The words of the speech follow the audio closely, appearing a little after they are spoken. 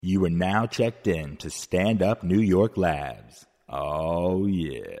You are now checked in to Stand Up New York Labs. Oh,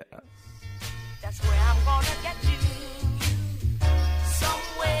 yeah. That's where I'm gonna get you. Some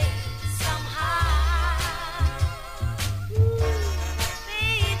way, somehow.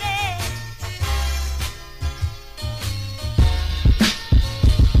 Baby.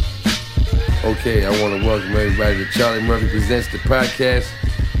 Okay, I want to welcome everybody to Charlie Murphy Presents the podcast.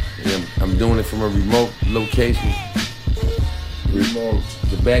 And I'm doing it from a remote location. Remote.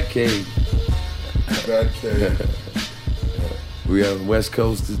 The Batcave. Batcave. We are on the West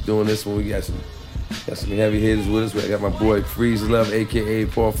Coast is doing this one. We got some heavy hitters with us. I got my boy Freez Love, aka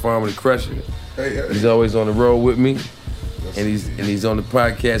Paul Farmer the Crusher. Hey. He's always on the road with me. And he's on the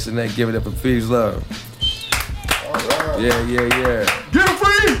podcast and that. Give it up for Freez Love. All right. Yeah. Get him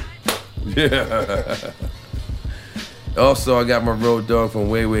free! Yeah. Also, I got my road dog from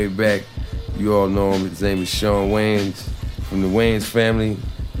way back. You all know him. His name is Shawn Wayans from the Wayans family.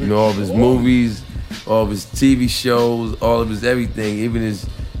 You know all of his movies, all of his TV shows, all of his everything. Even his,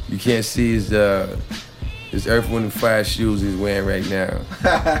 you can't see his Earth, Wind and Fire shoes he's wearing right now.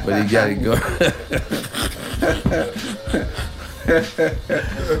 But he got it going.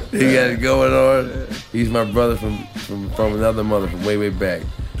 He got it going on. He's my brother from another mother from way back.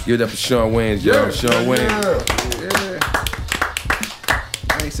 Give it up for Shawn Wayans, y'all. Shawn Wayans. Yeah.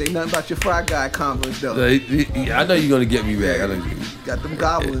 I ain't say nothing about your Fry Guy Converse though. I know you're gonna get me back. I know you. Got them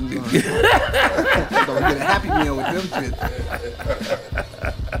goblins on. Gonna get a Happy Meal with them shit.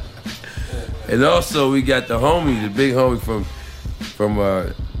 And also we got the homie, the big homie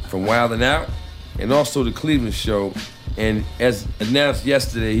from Wild 'N Out, and also the Cleveland show. And as announced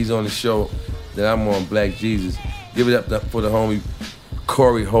yesterday, he's on the show that I'm on, Black Jesus. Give it up for the homie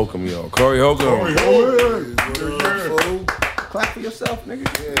Cory Holcomb, y'all. Cory Holcomb. Clap for yourself, nigga.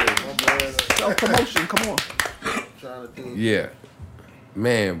 Yeah, my bad. Self-promotion, come on. Trying to do Yeah,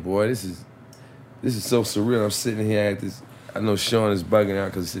 man, boy, this is so surreal. I'm sitting here at this. I know Shawn is bugging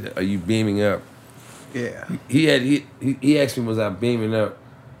out because are you beaming up? Yeah. He asked me was I beaming up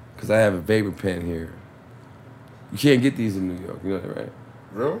because I have a vapor pen here. You can't get these in New York, you know that, right?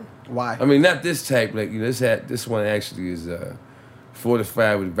 Really? Why? I mean, not this type. Like this one actually is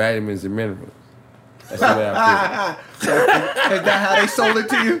fortified with vitamins and minerals. That's the way I So, is that how they sold it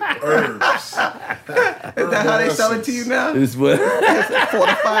to you? Herbs. Is that how they sell it to you now? feel. This what?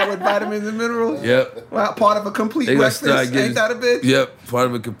 Fortified with vitamins and minerals? Yep. Well, part of a complete They gonna breakfast. start getting. Ain't that a bitch? Yep. Part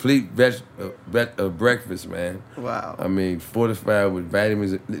of a complete breakfast, man. Wow. I mean, fortified with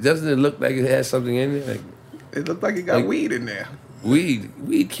vitamins. Doesn't it look like it has something in it? Like It looked like it got weed in there. weed.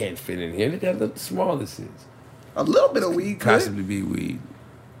 Weed can't fit in here. Look how small this is. A little bit of weed could. Possibly be weed.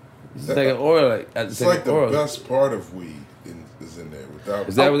 It's like an oil. It's like the best part of weed is in there. Without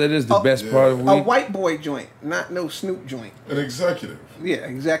Is that what that is? The best part of weed? A white boy joint, not no Snoop joint. an executive. Yeah,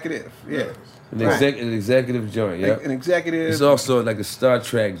 executive. Yeah. Yes. An executive joint, yeah. An executive. It's also like a Star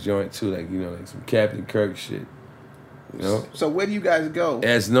Trek joint too, like like some Captain Kirk shit. You know, So where do you guys go? it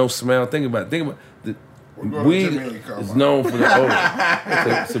has no smell. Think about the We're going to weed Jamaica, is man. known for the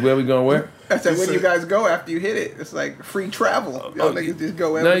odor. so where we going? Where? I said, where do you guys go after you hit it? It's like free travel. Y'all niggas just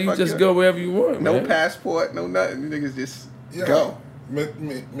go wherever Now the you fuck just go wherever you want. No man. passport, no nothing. You niggas just Yeah. go. Me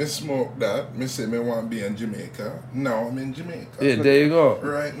smoke that. Me say me want to be in Jamaica. Now I'm in Jamaica. Yeah, there you go.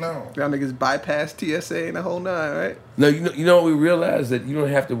 Right now. Y'all niggas bypass TSA and the whole nine, right? No, you know what we realize that you don't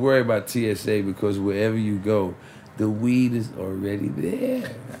have to worry about TSA because wherever you go, the weed is already there.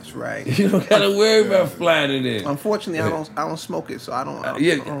 That's right. You don't gotta worry about flying it in. Unfortunately, I don't smoke it, so I don't. I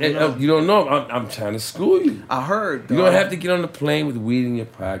Yeah, don't and, know. you don't know. I'm trying to school you. I heard. You don't have to get on the plane with weed in your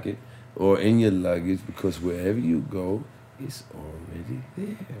pocket or in your luggage because wherever you go, it's already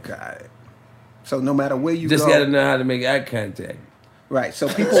there. Got it. So no matter where you Just go, gotta know how to make eye contact. right? So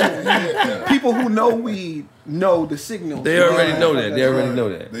people who know weed know the signals. They already know that. They already know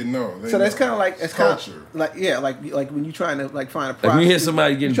that. They know. So that's kind of like it's kind culture. of like like when you trying to like find a Like when you hear prostitute,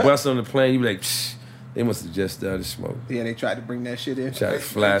 somebody getting try- busted on the plane, you be like, Psh, they must have just started smoking. Yeah, they tried to bring that shit in. Try to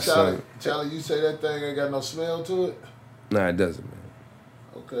fly some. Charlie, you say that thing ain't got no smell to it? Nah, it doesn't, man.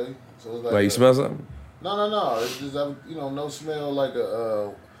 Okay. So it's like Wait, you smell something? No. It's just no smell like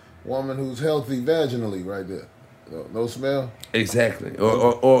a woman who's healthy vaginally right there. No smell? Exactly.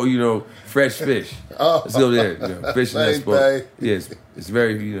 Or fresh fish. Oh. Let's go there. Fish in that Same spot. thing. Yes, it's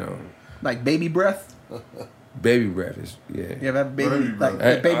very, Like baby breath. baby breath is, yeah. You ever have baby Baby like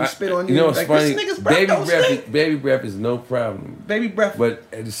breath. baby spit on you? You know what's like, funny? This nigga's breath don't stink. Baby breath is no problem. Baby breath. But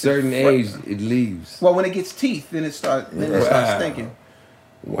at a certain age, it leaves. Well, when it gets teeth, then it starts stinking.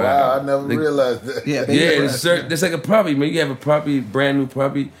 Wow, I never realized that. Yeah, baby Yeah, breath. it's like a puppy. Man, you have a puppy, brand new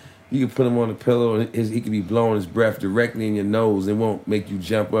puppy. You can put him on the pillow and he can be blowing his breath directly in your nose. It won't make you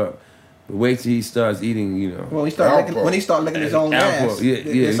jump up. But wait till he starts eating, you know. When he start licking his own ass,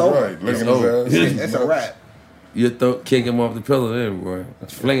 it's over. Right, licking his ass. It's a wrap. You kick him off the pillow then, boy.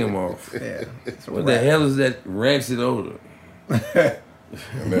 Fling him off. Yeah. What the hell is that rancid odor?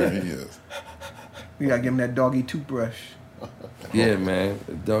 And there he is. You gotta give him that doggy toothbrush. Yeah, man.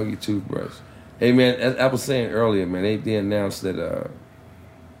 The doggy toothbrush. Hey, man, as I was saying earlier, man, they announced that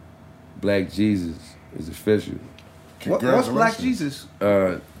Black Jesus is official. What's Black Jesus?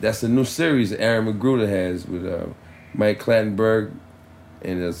 That's a new series that Aaron McGruder has with Mike Clattenburg,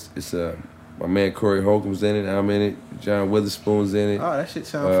 and it's my man Cory Holcomb's in it. I'm in it. John Witherspoon's in it. Oh, that shit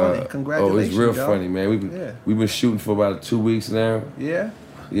sounds funny. Congratulations, Oh, it's real dog. funny, man. We've been shooting for about 2 weeks now. Yeah.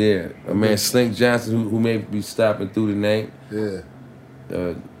 Yeah, my man Slink Johnson, who may be stopping through tonight.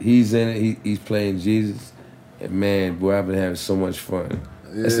 Yeah. He's in it. He's playing Jesus, and man, boy, I've been having so much fun.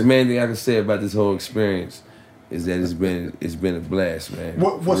 Yeah. That's the main thing I can say about this whole experience. Is that it's been a blast, man.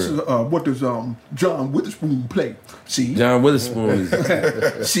 What does John Witherspoon play? See, John Witherspoon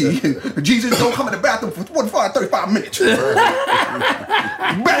is see, Jesus don't come in the bathroom for 25, 35 minutes.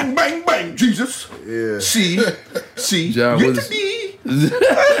 Bang, bang, bang, Jesus. Yeah. See, John get Withers- the D.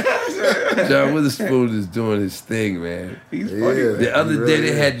 John Witherspoon is doing his thing, man. He's funny. Yeah. The other day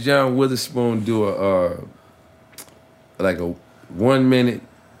they had John Witherspoon do a 1 minute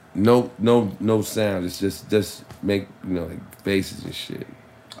no sound. It's just make like faces and shit.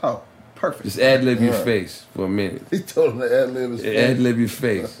 Oh, perfect. Just ad lib your face for a minute. He told him to ad lib his Ad lib your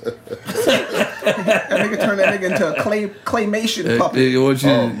face. That nigga turn that nigga into a claymation puppet. I want you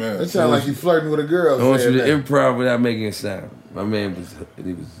Oh, to, man. It sounded like you flirting with a girl. I want you saying to that. improv without making a sound. My man was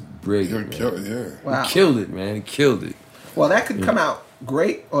brilliant. He'll Man. kill it, yeah. Wow. He killed it, man. He killed it. Well, that could come out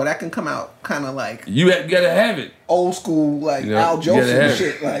great, or that can come out kind of like You gotta have it. old school, like You know, Al you gotta Jolson have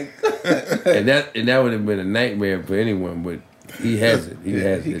shit. Like, And that would have been a nightmare for anyone, but he has it. He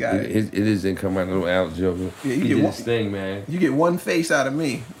has he it. got it. It isn't come out no Al Joker. Yeah, you he get did one- his thing, man. you get one face out of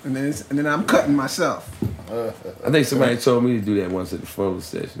me, and then I'm cutting myself. I think somebody told me to do that once at the photo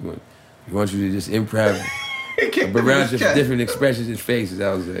session. We want you to just improv around your different expressions and faces.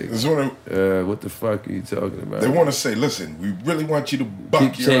 I was like, It's one of, what the fuck are you talking about? they want to say, listen, we really want you to buck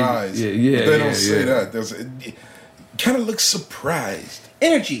Keep your changing. eyes. Yeah, But they don't yeah, say yeah. that. They'll say, kind of look surprised.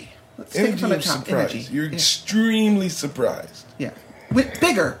 Energy. Let's take it from Energy the of top. surprise. Energy. You're Yeah. extremely surprised. Yeah. With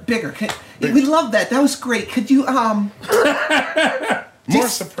bigger. We love that. That was great. Could you More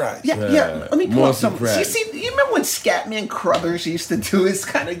surprised. Yeah. Let me pull more up some. surprise. You remember when Scatman Crothers used to do his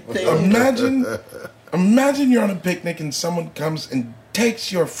kind of thing? Imagine you're on a picnic and someone comes and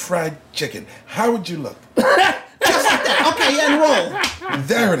takes your fried chicken. How would you look? Just like that. Okay, and roll.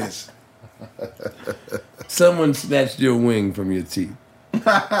 There it is. Someone snatched your wing from your teeth. You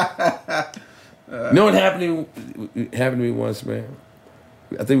know what happened to me once, man?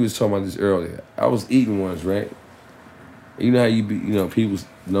 I think we was talking about this earlier. I was eating once, right? You know how people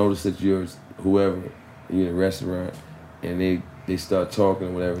notice that you're whoever, you're in a restaurant, and they start talking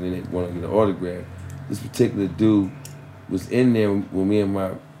or whatever, and then they want to get an autograph. This particular dude was in there when me and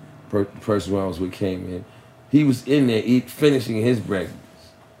my person who I was with came in. He was in there finishing his breakfast,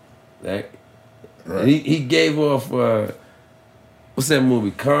 right? And he gave off, what's that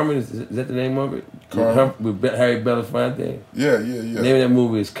movie, Carmen? Is that the name of it? Carmen. With Harry Belafonte? Yeah. The name of that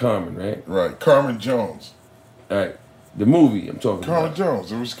movie is Carmen, right? Right. Carmen Jones. All right. The movie I'm talking Carmen about.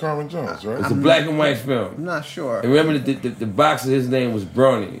 Jones. It was Carmen Jones, right? It's a black and white I'm film. not sure. And remember the boxer, his name was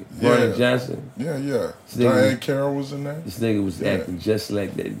Bronny Yeah. Johnson. Yeah. This nigga Diane was- Carroll was in there. This nigga was acting just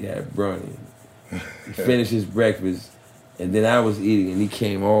like that guy, Bronny. He finished his breakfast, and then I was eating, and he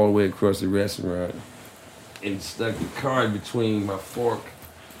came all the way across the restaurant and stuck the card between my fork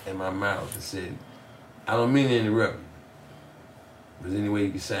and my mouth and said, I don't mean to interrupt you, but is there any way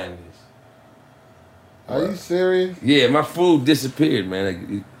you can sign this? Are you serious? Yeah, my food disappeared,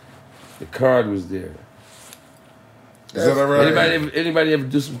 man. The card was there. Is that all right? Anybody ever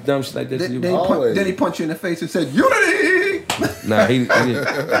do some dumb shit like that to you? Then he punched you in the face and said, "Unity." Nah, he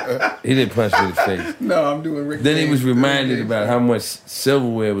didn't punch me in the face. No, I'm doing Rick. Then he James. was reminded about how much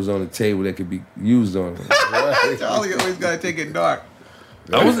silverware was on the table that could be used on him. Charlie always gotta take it dark.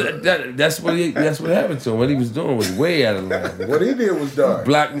 That's what happened to him. What he was doing was way out of line. What he did was dark.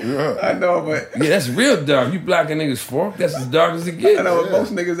 I know, but Yeah, that's real dark. You block a nigga's fork, that's as dark as it gets. I know, but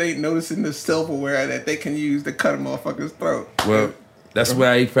most niggas ain't noticing the silverware that they can use to cut a motherfucker's throat. Well, that's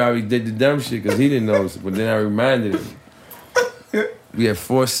why he probably did the dumb shit, because he didn't notice it. But then I reminded him. We have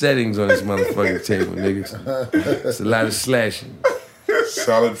 4 settings on this motherfucking table, niggas. It's a lot of slashing.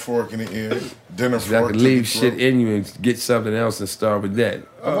 Solid fork in the ear. Dinner So I fork could to leave the shit throat. in you and get something else and start with that.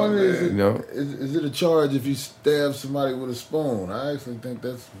 I wonder, You know? is it a charge if you stab somebody with a spoon? I actually think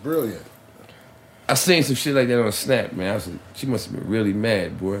that's brilliant. I seen some shit like that on Snap, man. She must have been really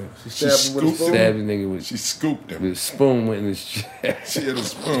mad, boy. She stabbed him with a scooped spoon. Stabbed the nigga with She scooped him. a spoon went in his chest. She had a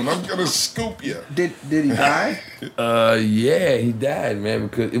spoon. I'm gonna scoop you. Did he die? Yeah, he died, man,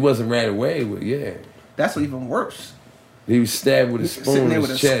 because it wasn't right away, but yeah. That's even worse. He was stabbed with a Sitting spoon there in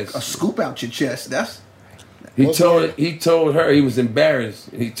with his a chest. scoop out your chest. That's He What's told her he was embarrassed.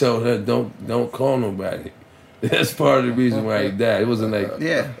 He told her don't call nobody. That's part of the reason why he died. It wasn't like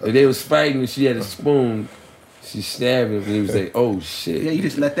yeah. if they was fighting and she had a spoon, she stabbed him and he was like, oh shit. Yeah, you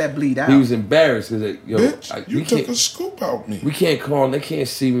just let that bleed out. He was embarrassed because like, yo, Bitch, you we took a can't scoop out me. we can't call them. They can't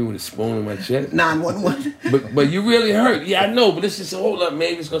see me with a spoon in my chest. 911. But you really hurt. Yeah, I know, but it's just hold up,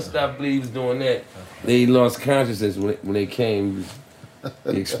 maybe it's gonna stop bleeding. He was doing that. Then he lost consciousness when they came.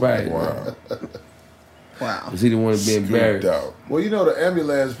 He expired. Wow. Wow. Cause he didn't want to be Scooped embarrassed. out. Well, you know the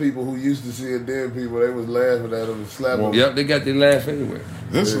ambulance people who used to see dead people, they was laughing at them and slapping them. Yep, they got their laugh anyway.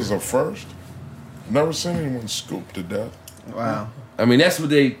 This is a first. Never seen anyone scooped to death. Wow. I mean, that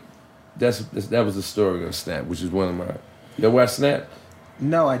was the story of Snap, which is one of my. You watch Snap?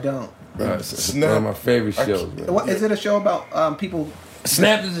 No, I don't. It's Snap. one of my favorite shows. Man. What is it? A show about people?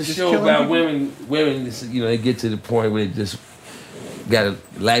 Snap is a Just show killing about people? women. You know, they get to the point where they just got to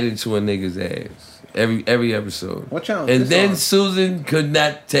light into a nigga's ass every episode. What channel is And this then on? Susan could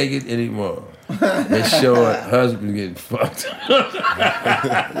not take it anymore. They show her husband getting fucked.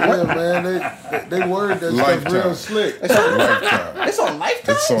 Yeah, man, they word that stuff Lifetime. real slick. Lifetime. It's on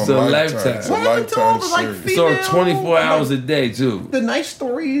Lifetime. It's on It's on Lifetime. Lifetime. It's a What happened to all Lifetime the, like, series. It's on female, 24 hours a day too. The nice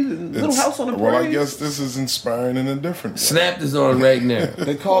stories and Little It's- House on the Prairie. Well, I guess this is inspiring in a different way. Snap is on right now.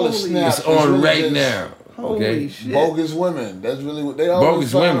 They call it Holy- snap. It's on really right just now. Holy Okay. shit. Bogus women. That's really what they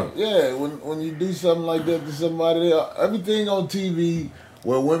always Bogus found. women. Yeah, when you do something like that to somebody, everything on TV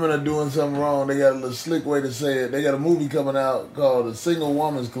where women are doing something wrong, they got a little slick way to say it. They got a movie coming out called The Single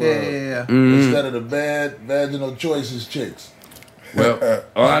Woman's Club. Yeah. Instead of the bad vaginal choices chicks. Well,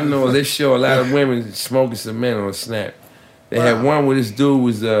 all I know is they show a lot of women smoking some men on Snap. They had one where this dude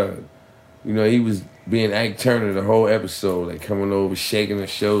was, he was being Ike Turner the whole episode, like coming over, shaking her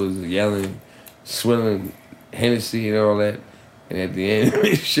shoulders, yelling, swilling Hennessy and all that. And at the end,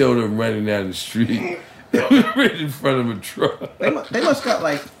 they showed him running down the street, right in front of a truck. They must got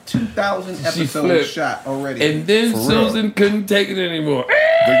like 2,000 She episodes flipped. shot already. And then For real. Susan couldn't take it anymore.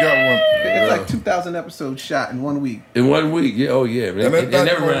 They got one. it's like 2,000 episodes shot in 1 week. In 1 week, yeah, oh yeah. And They that never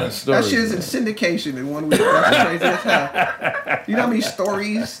ran out moment- of stories. That shit is in syndication in 1 week. That's crazy as hell. You know how many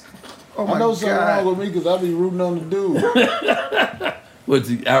stories? Oh my I know something God. wrong with me because I be rooting on the dude. What's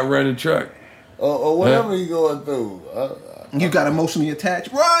he outrun the truck? or whatever he going through. You got emotionally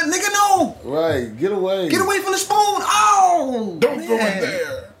attached. Run, nigga, no! Right, get away. Get away from the spoon! Oh! Don't go in man.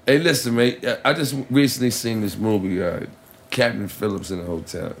 there. Hey, listen, mate. I just recently seen this movie, Captain Phillips in the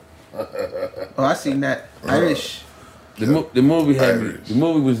Hotel. Oh, I seen that. Irish. The movie had me. Irish. The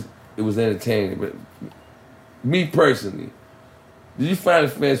movie was entertaining, but me personally, did you find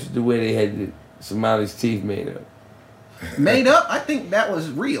it offensive with the way they had the Somali's teeth made up? Made up? I think that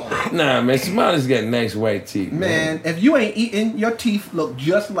was real. Nah, man, Somali's got nice white teeth, Man, if you ain't eating, your teeth look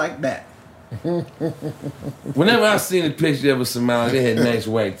just like that. Whenever I seen a picture of a Somali, they had nice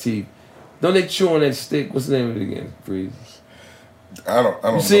white teeth. Don't they chew on that stick? What's the name of it again, Freez? I don't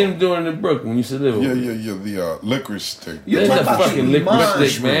You know. seen them doing it in Brooklyn when you used to live over Yeah, there. the licorice stick. You It's talking a about fucking your licorice mind.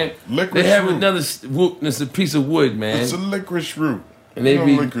 stick, man. Licorice They have root. another it's a piece of wood, man. It's a licorice root. And they You know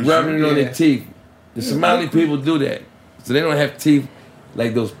be licorice rubbing root? it on Yeah. their teeth. The Somali people do that. So they don't have teeth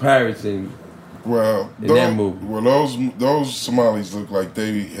like those pirates and Well, In that movie. Well, those Somalis look like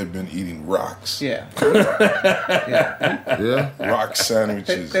they had been eating rocks. Yeah. yeah. Yeah. Rock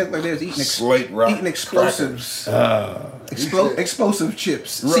sandwiches. They like they was eating, Slate rock. eating explosives. Explosive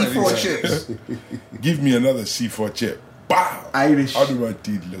chips. Right, C4 exactly. chips. Give me another C4 chip. Bow. Irish. How do my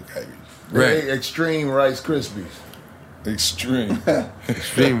teeth look Irish? Right. Extreme Rice Krispies. Extreme.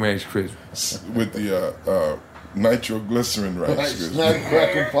 Extreme Rice Krispies. With the nitroglycerin rice. Like Krispies. Snap,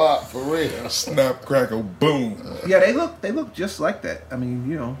 crackle, pop, for real. Snap, crackle, boom. Yeah, they look just like that. I mean,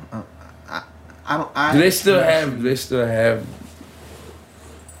 you know, I don't. Do they still have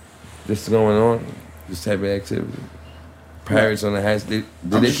this going on? This type of activity? Pirates on the house. Did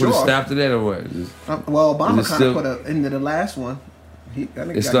they put a sure. stop to that or what? Well, Obama Is it kind of still- put an end to the last one. That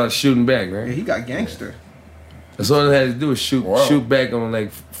nigga It started shooting back, yeah, right? he got gangster. That's all they had to do was shoot Wow. shoot back on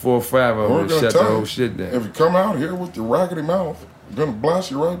like 4 or 5 of them We're and gonna shut the tell whole you, shit down. if you come out here with your raggedy mouth, I'm gonna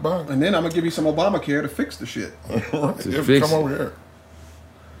blast you right by. And then I'm gonna give you some Obamacare to fix the shit. Right, To if you fix come it. over here.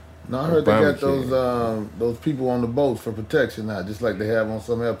 No, I heard they got Obamacare. those people on the boats for protection now, just like they have on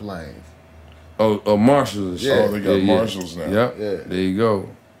some airplanes. Oh, marshals. Yeah. Oh, they got marshals now. Yep. Yeah. There you go.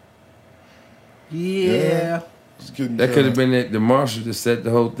 Yeah. It's getting That could have kinda- been the marshal that set the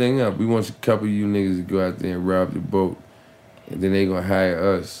whole thing up. We want a couple of you niggas to go out there and rob the boat, and then they gonna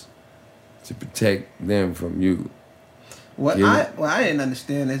hire us to protect them from you. What Yeah. I didn't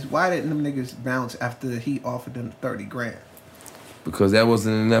understand is why didn't them niggas bounce after he offered them 30 grand? Because that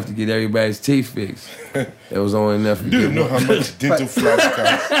wasn't enough to get everybody's teeth fixed. That was only enough to You get don't know how much dental floss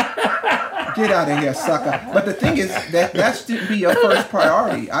costs. Get out of here, sucker. But the thing is, that shouldn't be your first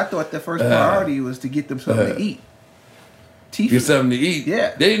priority. I thought the first priority was to get them something to eat. Teeth. Get something to eat.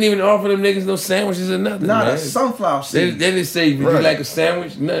 Yeah. They didn't even offer them niggas no sandwiches or nothing, Not man. a sunflower They seed. didn't say, would you Right. like a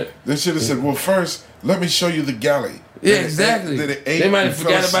sandwich? No. They should have said, well, first, let me show you the galley. Yeah, That exactly. it ate They might have and fell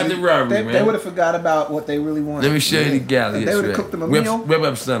forgot about the asleep. robbery, They man. would have forgot about what they really wanted. Let me show you the galley. They Yes, would've right. cooked them a Whip- meal. Whip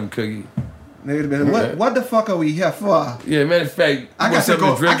up something, Cookie. They would have been, what the fuck are we here for? Yeah, matter of fact, I you want got to something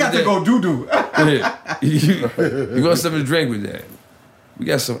go. drink I got with to go doo doo. that? Yeah. You want something to drink with that? We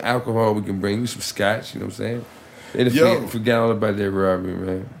got some alcohol we can bring you, some scotch, you know what I'm saying? They done Yo. forgot all about that robbery,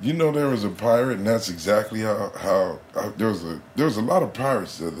 man. You know there was a pirate, and that's exactly how there was a lot of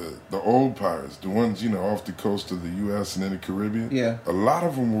pirates, the old pirates, the ones off the coast of the U.S. and in the Caribbean. Yeah. A lot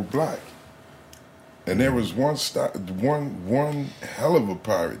of them were black, and there was one hell of a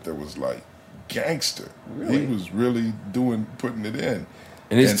pirate that was like gangster. Really? He was really putting it in.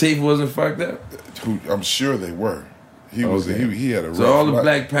 And his And- teeth wasn't fucked up? Who I'm sure they were. He was Okay. he had a So rough all the life.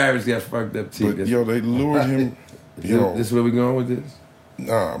 black pirates got fucked up teeth. But yo, they lured him. Yo, This is where we going with this?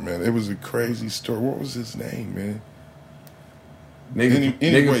 nah, man, it was a crazy story. What was his name, man? Nigga,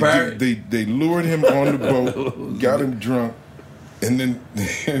 Anyway, nigga pirate? they lured him on the boat, got him drunk, and then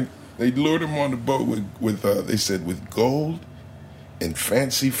they lured him on the boat with they said with gold and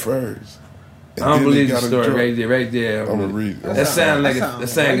fancy furs. And I don't then they believe the got him story drunk. right there. I'm gonna read it. That sounds like That a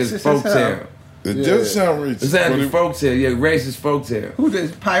sounds racist as folk hell. tale. It does sound racist. It sounds but like a folk tale. Yeah, racist folk tale. Who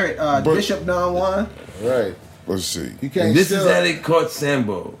this pirate But- Bishop Don Juan? Right. let's see. You can't And this steal. is how they caught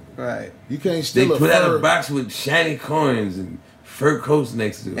Sambo. Right. You can't They steal put a out fur. a box with shiny coins and fur coats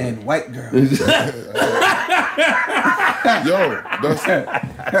next to it. And white girl. Yo, that's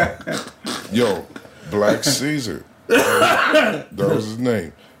yo, Black Caesar. That was his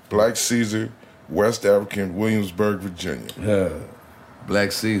name. Black Caesar, West African, Williamsburg, Virginia.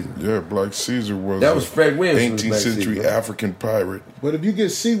 Black Caesar. Yeah, Black Caesar was That was Fred Williams was 18th Black century Caesar. African pirate. But if you get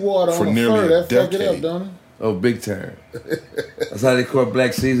seawater For on a nearly fur, a that fuck it up, decade. don't it? Oh, big time. That's how they caught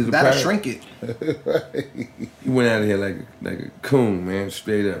Black Caesar the That'll pirate. shrink it. He went out of here like a coon, man,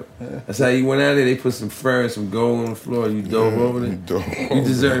 straight up. That's how he went out there. They put some fur and some gold on the floor. You dove over there. You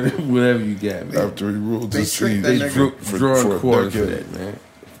deserve whatever you got, man. After he ruled the They tricked seas that They nigga. drawing a quarters for decade. that, man.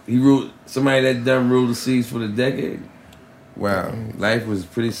 He ruled somebody that done ruled the seas for the decade. Wow, life was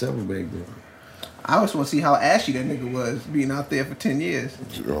pretty simple back then. I just want to see how ashy that nigga was being out there for 10 years.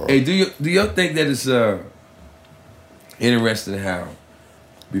 Hey, do you think that it's interesting how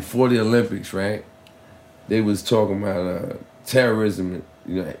before the Olympics, right? They was talking about terrorism,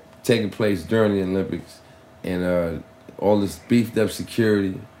 taking place during the Olympics, and all this beefed up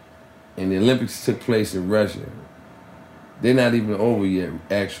security, and the Olympics took place in Russia. They're not even over yet,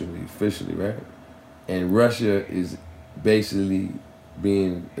 actually, officially, right? And Russia is basically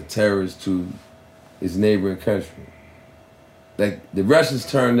being a terrorist to its neighboring country. Like the Russians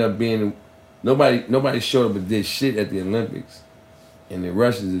turned up being nobody showed up and did shit at the Olympics, and the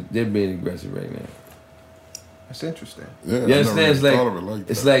Russians they're being aggressive right now. That's interesting. Yeah, You I never understand? even It's like, thought of it like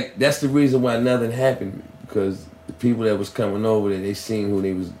it's that. like that's the reason why nothing happened, because the people that was coming over there, they seen who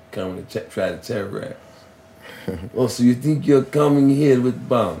they was coming to try to terrorize. Oh, so you think you're coming here with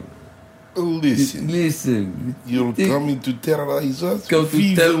bombs? Listen. You're think- coming to terrorize us? Go to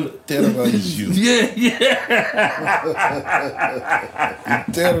We terror- will terrorize you. Yeah.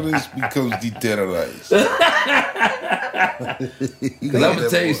 The terrorists becomes deterrorized. Because I'm gonna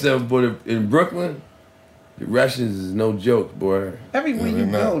tell you something, boy. In Brooklyn, the Russians is no joke, boy. Everywhere Yeah, you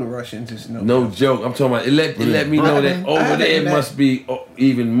they're go, not. the Russians just know. No joke. I'm talking about it let me know that over haven't there it met- must be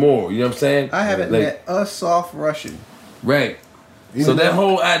even more. You know what I'm saying? I haven't Like, met a soft Russian. Right. So that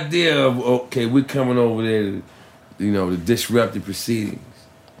whole idea of okay, we're coming over there to, to disrupt the proceedings.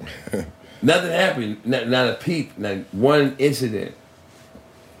 Nothing happened. Not a peep. Not one incident.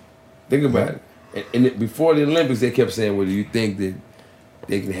 Think about it. And before the Olympics, they kept saying, "Well, do you think that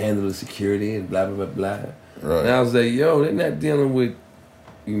they can handle the security and blah blah blah blah?" Right. And I was like, "Yo, they're not dealing with,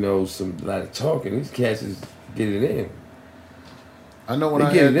 a lot of talking. These cats is getting it in." I know when They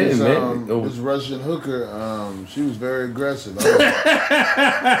I get had it in, this, man. this Russian hooker, she was very aggressive.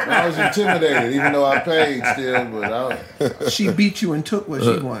 I was intimidated, even though I paid still. But She beat you and took what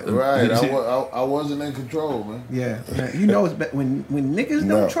she wanted. right, I wasn't in control, man. Yeah, you know it's when niggas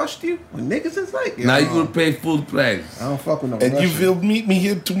No. don't trust you. When niggas is like, Now you gonna pay full price I don't fuck with no And Russian. you will meet me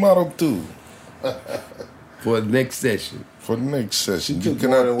here tomorrow too for the next session. for the next session. She You took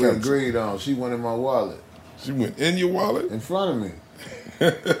more than we cancel. agreed on. She went in my wallet, She went in your wallet. in front of me.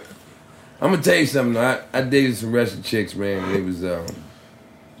 I'm gonna tell you something. I dated some Russian chicks, man. They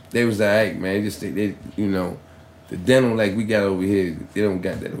was alright, man. Just they you know, the dental like we got over here, they don't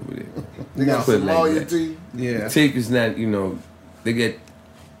got that over there. They got Put it some like lawyer that. teeth. Yeah, The teeth is not, you know, they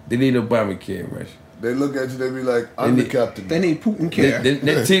need Obamacare in Russia. They look at you, they be like, I'm the captain. they need Putin care.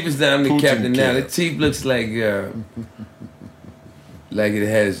 That teeth is not, I'm the Putin captain now. care. The teeth looks like it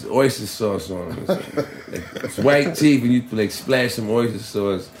has oyster sauce on it. Or something. Like, it's white teeth, and you like splash some oyster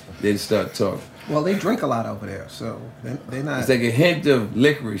sauce, then start talking. Well, they drink a lot over there, so they're not It's like a hint of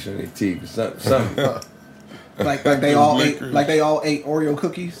licorice on their teeth or something. like they all ate Oreo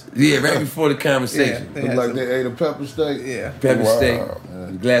cookies. Yeah, right before the conversation. Yeah, Look like they ate a pepper steak. Yeah, Pepper Wow. steak,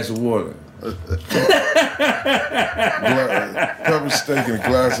 a glass of water. Pepper steak and a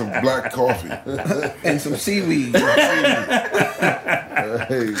glass of black coffee. and some seaweed.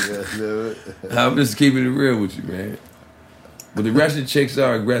 Hey, yeah, I'm just keeping it real with you, man. But the Russian chicks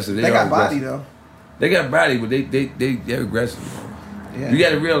are aggressive. They are got body aggressive. though. They got body, but they're aggressive. Yeah. You got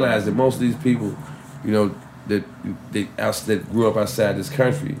to realize that most of these people, you know, that grew up outside this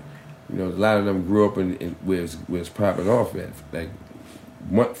country, you know, a lot of them grew up in where it's popping off at, like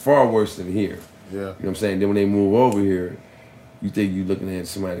far worse than here. yeah. You know what I'm saying? Then when they move over here, you think you're looking at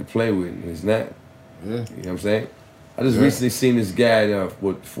somebody to play with, and it's not. Yeah. You know what I'm saying? I just recently seen this guy,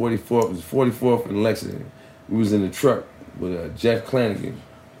 44th in Lexington. We was in the truck with Jeff Clanagan,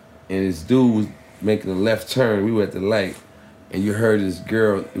 and this dude was making a left turn. We were at the light, and you heard this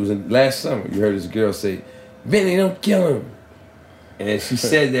girl, it was last summer, you heard this girl say, "Vinny, don't kill him." And she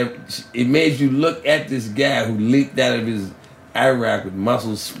said that it made you look at this guy who leaped out of his Iraq with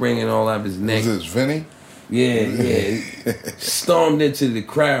muscles springing all out of his neck. Was this Vinny? Yeah. Stormed into the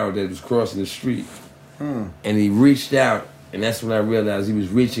crowd that was crossing the street. And he reached out, and that's when I realized he was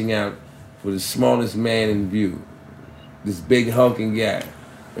reaching out for the smallest man in view. This big hulking guy.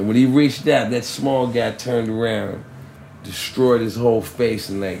 And when he reached out, that small guy turned around, destroyed his whole face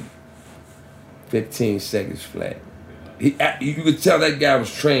in like 15 seconds flat. You could tell that guy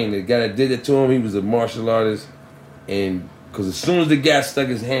was trained. The guy that did it to him, he was a martial artist. And because as soon as the guy stuck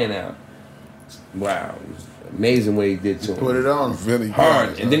his hand out, wow, it was amazing what he did to him. Put it on. Vinny.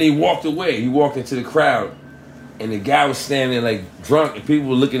 Hard. And then he walked away. He walked into the crowd. And the guy was standing there like drunk. And people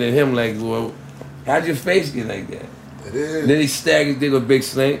were looking at him like, well, how'd your face get like that? Yeah. Then he staggered, did a big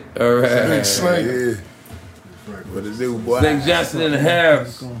Slink. All right. Big Slink. Yeah. What it do, boy? Slink Johnson in the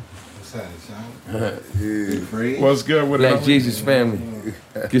house. What's good with Black it? Jesus family.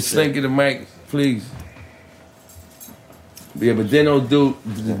 Get Slink in the mic, please. Yeah, but then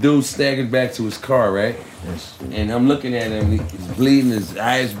the dude staggered back to his car, right? Yes. And I'm looking at him, he's bleeding, his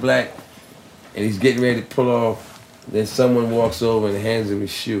eyes black, and he's getting ready to pull off. Then someone walks over and hands him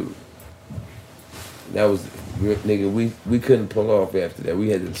his shoe. That was, nigga, we couldn't pull off after that. We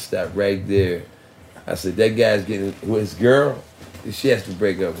had to stop right there. I said, that guy's getting, with his girl, she has to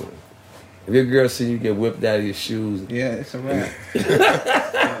break up with him. If your girl see you get whipped out of your shoes, Yeah, it's a wrap.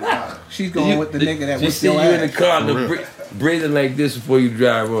 She's going with the nigga that she whipped see your you in the ass. car breathing like this before you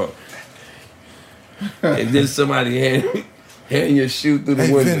drive up. And then somebody hand your shoe through the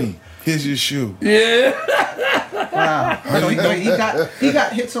Hey, window. Vinny, here's your shoe. Yeah. Wow. So he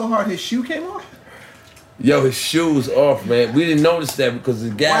got hit so hard his shoe came off? Yo, his shoe was off, man. We didn't notice that because the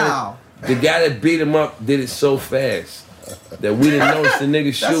guy that beat him up did it so fast that we didn't notice the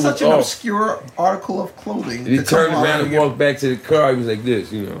nigga's shoe That's was such an off. obscure article of clothing. And he to come turned off around and walked back to the car. He was like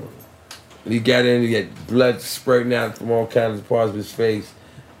this, you know. And he got in, he had blood spurting out from all kinds of parts of his face.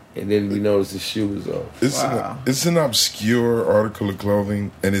 And then we noticed his shoe was off. It's an obscure article of clothing,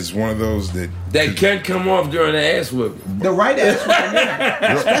 and it's one of those that can't come off during the ass whipping. The right ass whipping,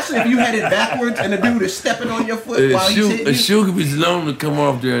 yeah. Especially if you had it backwards and the dude is stepping on your foot while he's hitting A you. shoe could be known to come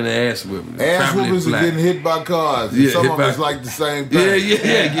off during the ass whipping. Ass whoopers are getting hit by cars. Yeah, Some hit of by- it's like the same thing. Yeah.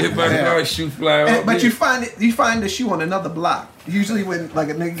 Get hit by the car, shoe fly off. But you find the shoe on another block. Usually when like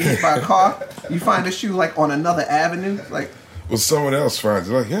a nigga gets hit by a car, you find the shoe like on another avenue. Like, well, someone else finds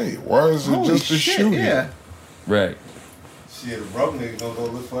it. Like, hey, why is it holy just a shit, shoe? yeah. here? Right. Shit, a broke nigga gonna go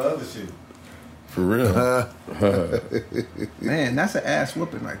look for other shit. For real. Man, that's an ass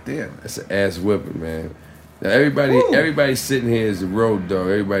whooping right there. Man. That's an ass whipping, man. Now everybody sitting here is a road dog.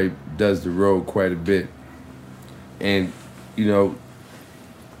 Everybody does the road quite a bit. And, you know,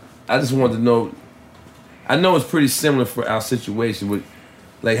 I just wanted to know, I know it's pretty similar for our situation, but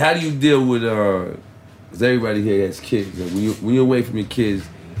like how do you deal with, because everybody here has kids. Like, when you're away from your kids,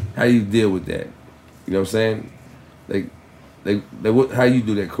 how do you deal with that? You know what I'm saying? Like what, how you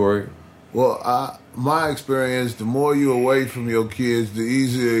do that, Cory? Well, my experience, the more you're away from your kids, the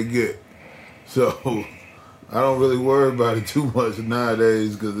easier it get. So I don't really worry about it too much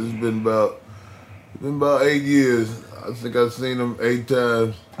nowadays because it's been about 8 years. I think I've seen him 8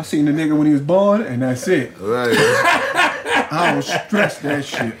 times. I seen the nigga when he was born, and that's it. Right. I don't stress that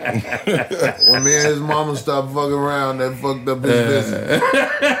shit. When me and his mama stopped fucking around, that fucked up his business.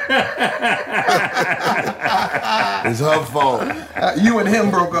 It's her fault. You and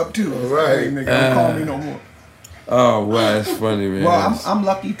him broke up too. Right. Hey, nigga, don't call me no more. Oh wow, that's funny, man. Well, I'm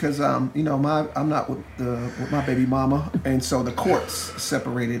lucky because you know, I'm not with my baby mama, and so the courts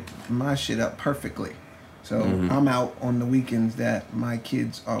separated my shit up perfectly. So I'm out on the weekends that my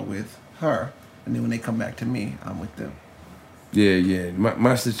kids are with her, and then when they come back to me, I'm with them. Yeah.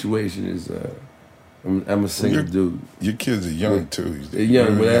 My situation is, I'm a single dude. Your kids are young too. They're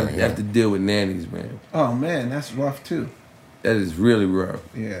young, but I have to deal with nannies, man. Oh man, that's rough too. That is really rough.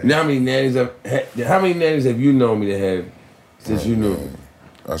 Yeah. You know how many nannies how many nannies have you known me to have since you knew me?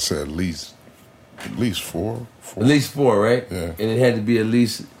 I said at least 4. At least 4, right? Yeah. And it had to be at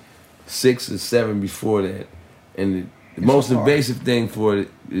least 6 or 7 before that. And the most invasive thing for it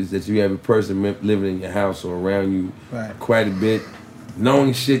is that you have a person living in your house or around you quite a bit,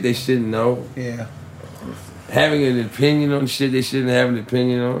 knowing shit they shouldn't know. Yeah. Having an opinion on shit they shouldn't have an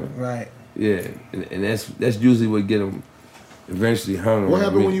opinion on. Right. Yeah, and that's usually what get them eventually hung. What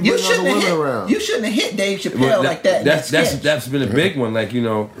happened when you bring other women around? You shouldn't have hit Dave Chappelle like that. That's been a big one. Like, you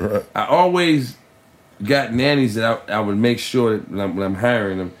know, I always got nannies that I would make sure that when I'm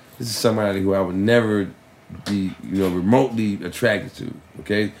hiring them, this is somebody who I would never be, you know, remotely attracted to.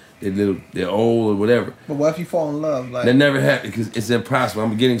 Okay, they're old or whatever. But what if you fall in love? Like, that never happened because it's impossible.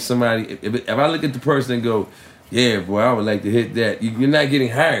 I'm getting somebody. If I look at the person and go, yeah, boy, I would like to hit that. You're not getting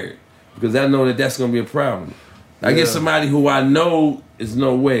hired because I know that that's going to be a problem. I get somebody who I know is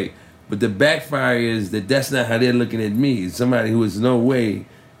no way, but the backfire is that that's not how they're looking at me. It's somebody who is no way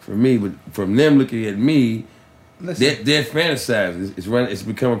for me, but from them looking at me, they're fantasizing. It's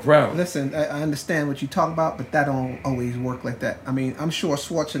become a problem. Listen, I understand what you talk about, but that don't always work like that. I mean, I'm sure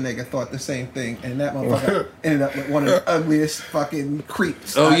Schwarzenegger thought the same thing, and that motherfucker ended up with one of the ugliest fucking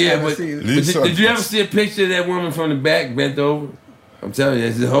creeps. But did you ever see a picture of that woman from the back bent over? I'm telling you,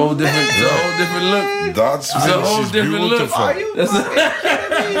 it's a whole different look. That's a whole different look. Are you fucking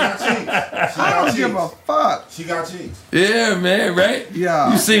kidding me? I don't give a fuck. She got cheeks. Yeah, man, right?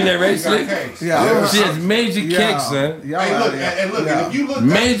 Yeah. You seen that, right, She got Slink? cakes. Yeah. She has major cakes, son. Yeah. Hey, look, and if you look,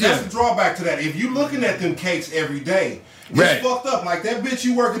 Major. that's the drawback to that. If you looking at them cakes every day, it's Right. fucked up. Like that bitch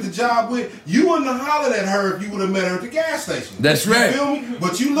you work at the job with, you wouldn't have hollered at her if you would have met her at the gas station. That's you right. Feel me?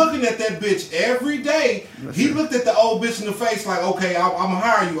 But you looking at that bitch every day. He looked at the old bitch in the face like, okay, I'm gonna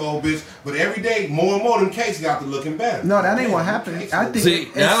hire you, old bitch. But every day, more and more, them cakes got to looking better. No, that ain't what happened. I think. See,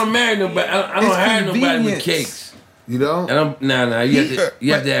 I don't marry nobody. I don't hire nobody with convenience. cakes. You don't? No.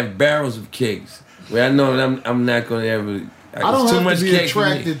 You have to have barrels of cakes. Well, I know that I'm not gonna ever. I don't too have much to be cake for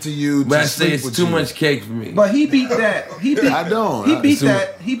me. attracted to you. But to I say sleep it's with too you. much cake for me. But he beat that. I don't. He beat So-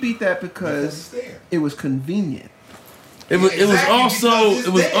 that. He beat that because it was convenient. It was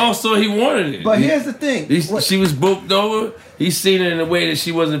Exactly, also he wanted it. But here's the thing. She was booked over. He seen it in a way that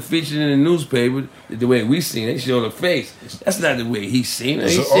she wasn't featured in the newspaper. The way we seen it, they showed her face. That's not the way he seen it.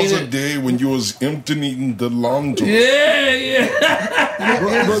 He So seen also it. day when you was emptying the laundry. Yeah.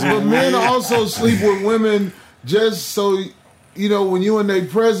 But men also sleep with women just so, you know, when you in their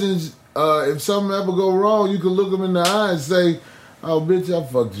presence, if something ever go wrong, you can look them in the eye and say, oh, bitch, I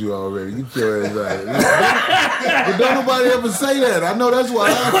fucked you already. Get your ass out of here. But don't nobody ever say that. I know that's why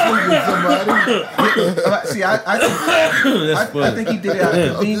I sleep with somebody. See, I think he did it out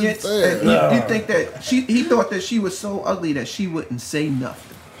of convenience. And you think that he thought that she was so ugly that she wouldn't say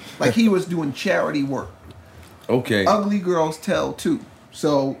nothing. Like he was doing charity work. Okay. Ugly girls tell too.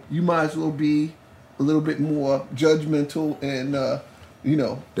 So you might as well be a little bit more judgmental and you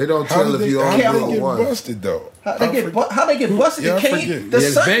know. They don't How tell did if you they only get go once. busted though? How they get busted? Yeah, I The forget.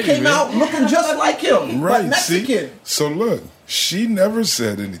 son baby, came man. out looking just like him, but Right, Mexican. see? So look, she never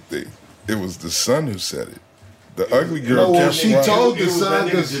said anything. It was the son who said it. The ugly girl No, kept she quiet. told It the was that son nigga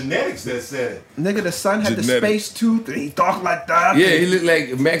because genetics that said it. Nigga, the son had the Genetic. space tooth and he talked like that. Yeah, he looked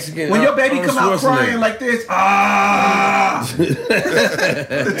like a Mexican. When your baby come out Schwarzenegger. crying like this,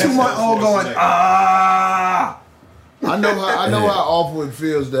 the 2-month-old going, I know how awful it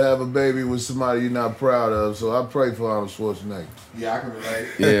feels to have a baby with somebody you're not proud of. So I pray for Arnold Schwarzenegger. Yeah, I can relate.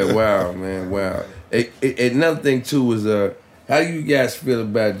 Yeah, wow, man, wow. Another thing too was how do you guys feel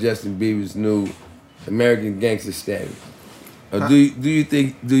about Justin Bieber's new American gangster status? Or do you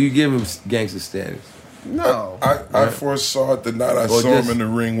give him gangster status? No. I foresaw it the night I saw him in the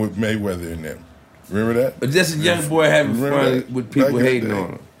ring with Mayweather and them. Remember that? But just a young boy having fun with people hating on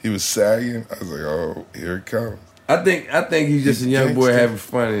him. He was sagging. I was like, oh, here it comes. I think he's just a young boy having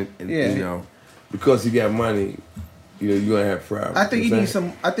fun, and you know, because he got money, you know, you're gonna have problems. I think he needs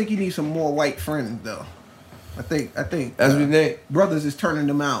some. I think he needs some more white friends, though. I think that's what you think. Brothers is turning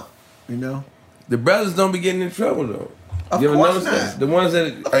them out. You know, the brothers don't be getting in trouble though. Of You ever course notice not. that? The ones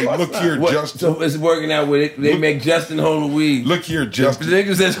that Hey, look here, Justin. So it's working out with it. They make Justin hold the weed. Look here, Justin. The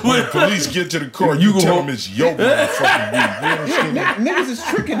niggas that's When the police get to the car, you tell them it's your motherfucking weed. Niggas is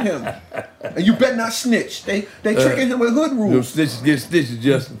tricking him, and you better not snitch. They tricking him with hood Them rules. snitches get stitches,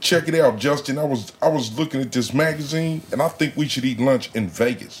 Justin. Check it out, Justin. I was looking at this magazine, and I think we should eat lunch in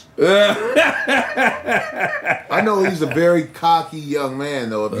Vegas. I know he's a very cocky young man,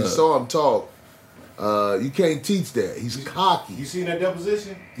 though. If you saw him talk, you can't teach that. He's cocky. You seen that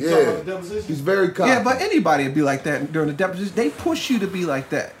deposition? You Yeah. talking about the deposition? He's very cocky. Yeah, but anybody would be like that during the deposition. They push you to be like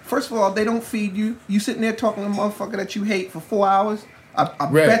that. First of all, they don't feed you. You sitting there talking to a motherfucker that you hate for 4 hours. I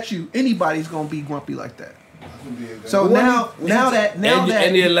Right. bet you anybody's gonna be grumpy like that. So Well, now that And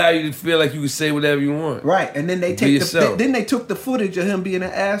they allow you to feel like you can say whatever you want. right, and then they Be take yourself. then they took the footage of him being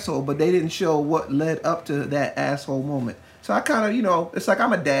an asshole, but they didn't show what led up to that asshole moment. So I kind of, you know, it's like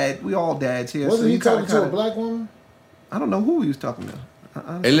I'm a dad. We all dads here. Wasn't so he you kinda- talking to a black woman? I don't know who he was talking to.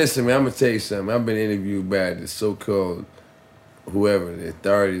 Hey, listen, man, I'm gonna tell you something. I've been interviewed by the so-called whoever, the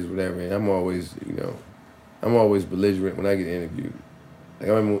authorities, whatever, and I'm always belligerent when I get interviewed. Like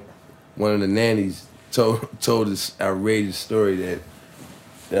I remember one of the nannies told this outrageous story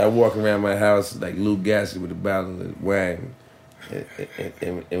that I walk around my house like Lou Gasset with a bottle of wine,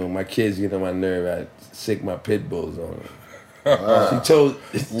 and when my kids get on my nerve, I sick my pit bulls on them. She told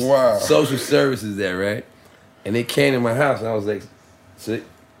Wow. social services that, right? And they came to my house, and I was like, say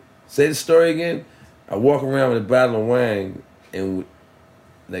the story again. I walk around with a bottle of wine, and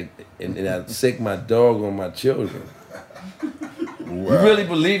I sick my dog on my children. You really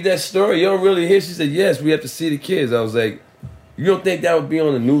believe that story? You don't really hear? She said, yes, we have to see the kids. I was like, you don't think that would be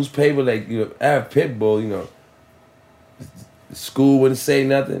on the newspaper? Like, you know, I have pit bull, you know. The school wouldn't say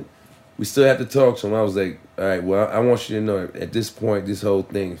nothing. We still have to talk to him. I was like, all right, well, I want you to know at this point, this whole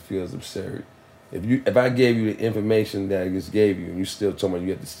thing feels absurd. If I gave you the information that I just gave you and you still told me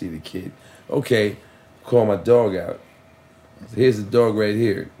you have to see the kid, okay, call my dog out. So here's the dog right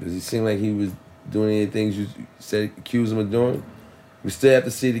here. Does he seem like he was doing any things you said, accused him of doing? We still have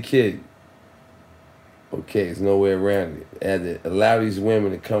to see the kid. Okay, there's no way around it. I had to allow these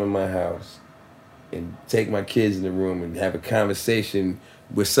women to come in my house and take my kids in the room and have a conversation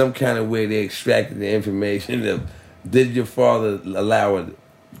with some kind of way they extracted the information of, did your father allow a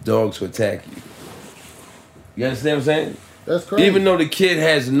dog to attack you? You understand what I'm saying? That's crazy. Even though the kid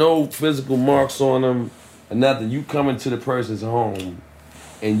has no physical marks on him or nothing, you come into the person's home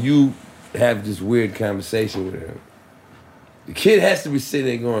and you have this weird conversation with him. The kid has to be sitting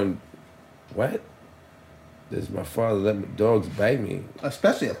there going, what? Does my father let my dogs bite me?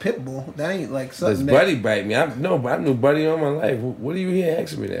 Especially a pit bull. That ain't like Does something. Buddy bite me? I knew Buddy all my life. What are you here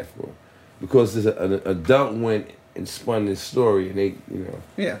asking me that for? Because there's an adult went and spun this story, and they, you know.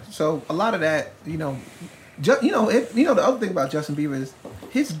 Yeah. So a lot of that, you know, the other thing about Justin Bieber is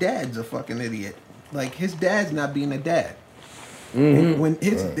his dad's a fucking idiot. Like his dad's not being a dad. Mm-hmm. When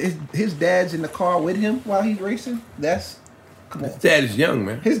his dad's in the car with him while he's racing, come on. His dad is young,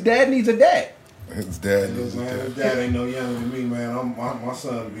 man. His dad needs a dad. His dad His dad ain't no younger than me, man. My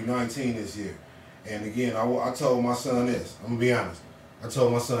son will be 19 this year. And again, I told my son this. I'm going to be honest. I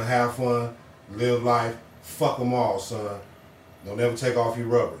told my son, have fun, live life, fuck them all, son. Don't ever take off your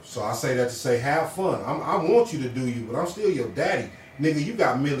rubber. So I say that to say, have fun. I want you to do you, but I'm still your daddy. Nigga, you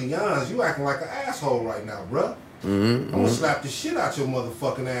got millions. You acting like an asshole right now, bruh. I'm going to slap the shit out your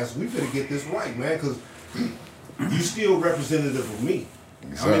motherfucking ass. We finna get this right, man, because you still representative of me.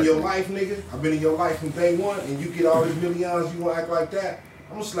 Exactly. I'm in your life, nigga. I've been in your life from day one, and you get all these millions, you gonna act like that,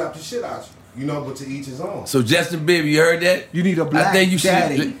 I'm gonna slap the shit out you. You know, but to each his own. So Justin Bieber, you heard that? You need a black daddy.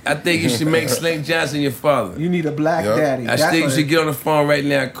 I think you should make Slink Johnson your father. You need a black daddy. I think you should get on the phone right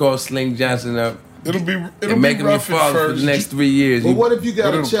now and call Slink Johnson up and making me rough at father for first. the next 3 years. But what if you got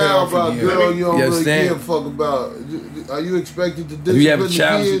But a it'll pay child off about a again. girl you don't You really understand? give a fuck about? Are you expected to If you have a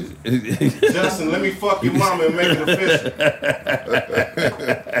discipline the child, kids? Justin, let me fuck your mama and make it official.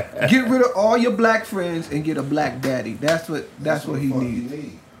 Get rid of all your black friends and get a black daddy. That's what he Fuck you needs.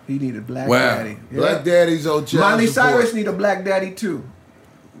 need. He need a black Wow. daddy. Black daddies on child Miley support. Cyrus need a black daddy too.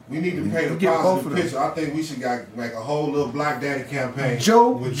 We need to paint a Get both positive of them. picture. I think we should make a whole little Black Daddy campaign.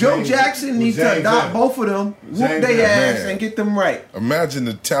 Joe with Jackson with needs to James adopt Evans. both of them, whoop James their ass, Evans. Man. and get them right. Imagine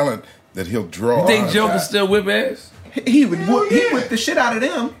the talent that he'll draw. you think out. Joe can still whip ass? He would whip the shit out of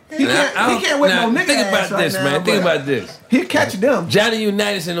them. He can't whip no nigga Think ass about right this, now, man. Think but about this. He'll catch them. Johnny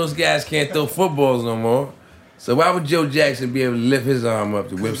Unitas and those guys can't throw footballs no more. So why would Joe Jackson be able to lift his arm up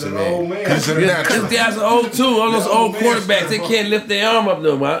to whip He's an some old ass? man. He's a These natural. guys are old too. All those Yeah, old old man quarterbacks, they stuff. can't lift their arm up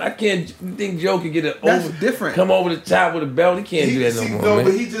no more. I can't. You think Joe can get it That's over? different. Come over the top with a belt. He can't do that no more, but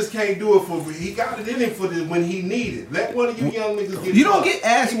man. he just can't do it for. He got it in him for when he needed. Let one of you young niggas get. You don't fucked. get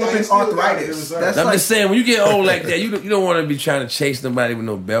ass He got- whooping he still got it in arthritis. reserve. That's I'm like just saying, when you get old like that, you don't want to be trying to chase somebody with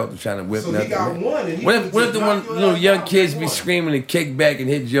no belt or trying to whip So he nothing. got man. one, and he What could've if, what if just the one knocked your little ass young out kids with be one. screaming and kick back and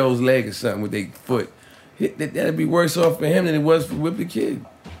hit Joe's leg or something with their foot? That'd be worse off for him than it was for whip the kid.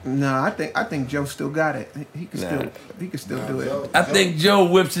 Nah, I think Joe still got it. He can still do it. I think Joe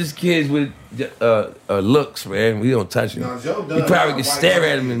whips his kids with looks, man. We don't touch him. Now, Joe done You probably now. could White stare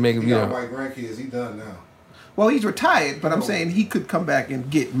at him and make him, He you got know. white grandkids. He done now. Well, he's retired, but I'm saying he could come back and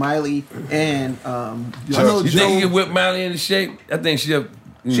get Miley and I know You think he Joe, could whip Miley into shape? I think she'll.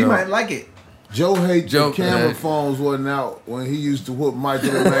 she might like it. Joe hates Joe- the camera phones wasn't out when he used to whoop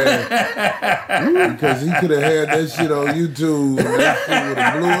Michael and man because he could have had that shit on YouTube and that shit would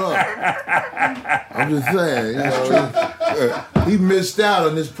have blew up. I'm just saying, you know, he missed out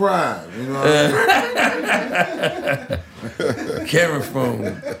on his prime. You know what I mean? Camera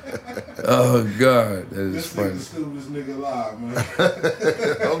phone. Oh God, that is This funny. nigga the stupidest nigga alive, man. I'm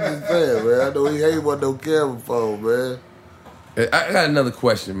just saying, man. I know he hate one no camera phone, man. I got another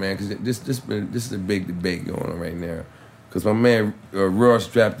question, man, because this is a big debate going on right now. Because my man Ross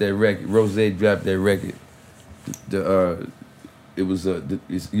dropped that record, Rose dropped that record. It was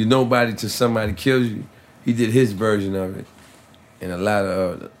 "You Nobody Till Somebody Kills You." He did his version of it, and a lot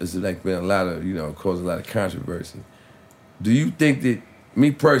of it's like been a lot of caused a lot of controversy. Do you think that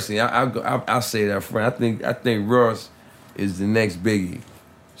me personally, I'll say that up front. I think Ross is the next Biggie.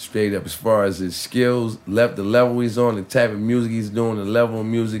 Straight up, as far as his skills, the level he's on, the type of music he's doing, the level of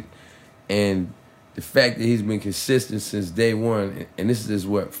music, and the fact that he's been consistent since day one. And this is his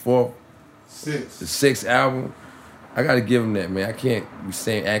the sixth album. I gotta give him that, man. I can't be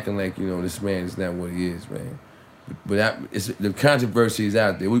acting like this man is not what he is, man. But the controversy is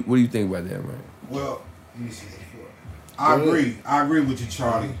out there. What do you think about that, man? Well, let me see. I agree. I agree with you,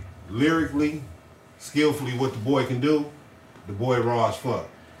 Charlie. Lyrically, skillfully, what the boy can do, the boy raw as fuck.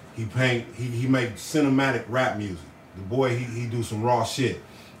 He make cinematic rap music. The boy, he do some raw shit.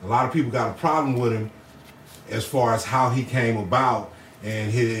 A lot of people got a problem with him as far as how he came about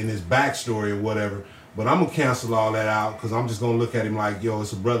and his backstory or whatever. But I'm gonna cancel all that out because I'm just gonna look at him like, yo,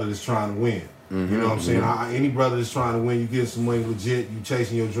 it's a brother that's trying to win. You know what I'm saying? Any brother that's trying to win, you get some money legit, you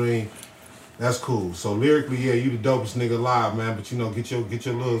chasing your dream. That's cool. So lyrically, yeah, you the dopest nigga alive, man. But get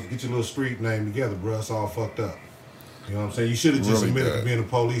your little street name together, bro. It's all fucked up. You know what I'm saying? You should have just Really admitted bad. to being the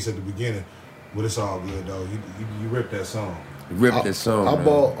police at the beginning, but it's all good though. You ripped that song. Rip that song. I man.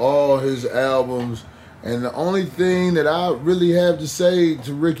 bought all his albums, and the only thing that I really have to say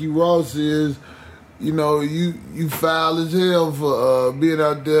to Ricky Ross is, you foul as hell for being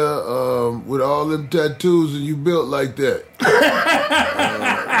out there with all them tattoos and you built like that.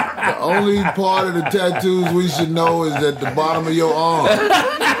 The only part of the tattoos we should know is at the bottom of your arm.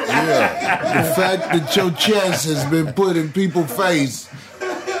 Yeah, the fact that your chest has been put in people's face.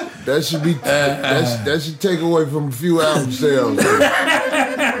 That should be that should take away from a few album sales.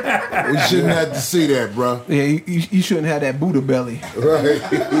 We shouldn't have to see that, bro. Yeah, you shouldn't have that Buddha belly. Right.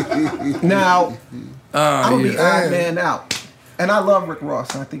 Now, I'm gonna be yeah. odd man out, and I love Rick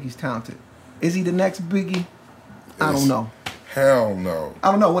Ross, and I think he's talented. Is he the next Biggie? I don't know. Hell no.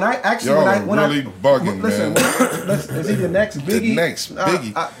 I don't know. When I actually, Y'all when are really bugging, listen, man. listen, is he the next Biggie? The next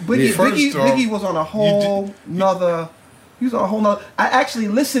Biggie. Biggie was on a whole nother. He was on a whole nother. I actually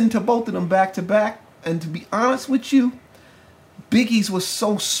listened to both of them back to back, and to be honest with you, Biggie's was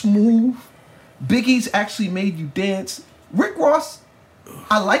so smooth. Biggie's actually made you dance. Rick Ross,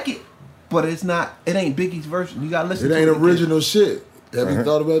 I like it, but it's not. It ain't Biggie's version. You gotta listen. It to ain't it again. original shit. Have you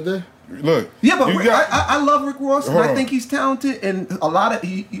thought about that? Look. Yeah, but you got- I love Rick Ross, and Hold I on. think he's talented. And a lot of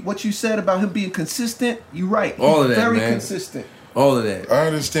what you said about him being consistent, you're right. All He's of that, very man. consistent. All of that. I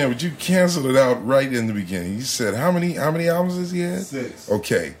understand, but you canceled it out right in the beginning. You said how many albums has he had? 6.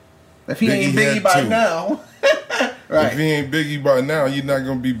 Okay. If he ain't Biggie Biggie by had 2. now, If right? he ain't Biggie by now, you're not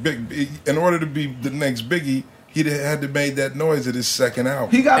gonna be big. In order to be the next Biggie, he'd have had to make that noise at his second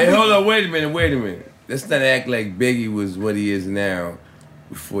album. He got Hey, Biggie. hold on, wait a minute. Let's not act like Biggie was what he is now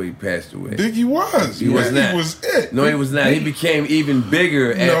before he passed away. Biggie was. He was not. Biggie was it. No, he was not. He became even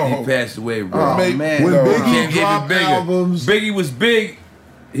bigger after he passed away, bro. Oh, Mate, man. When no. He Biggie became even dropped bigger. albums, Biggie was big.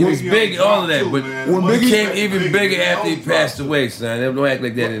 He was big, all of that, but When he Biggie- became even bigger after he passed away, son. Don't act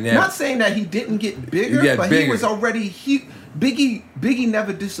like that didn't Not happen. saying that he didn't get bigger, He got but he bigger. was already Biggie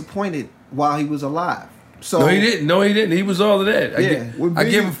never disappointed while he was alive. So No, he didn't. No, he didn't. He was all of that. Yeah. I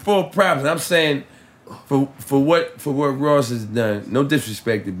give him full props. I'm saying for what Ross has done. No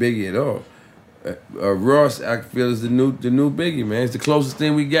disrespect to Biggie at all. Ross, I feel, is the new Biggie, man. It's the closest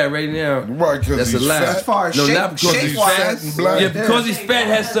thing we got right now. Why? Because That's he's a lie. fat. as far as No, shape, not because he's shape-wise, fat and black. Yeah, because he's fat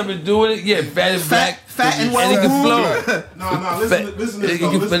has something to do with it. Yeah, fat and black. fat and and he well can flow. No, listen to this. He can-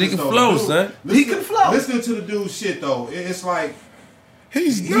 though, listen but he to can this, flow, though. son. He can flow. Listening to the dude's shit though, it's like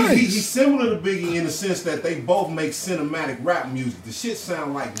He's nice. he's similar to Biggie in the sense that they both make cinematic rap music. The shit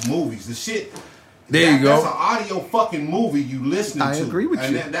sound like movies. The shit. There you go. That's an audio fucking movie you listening I to. agree with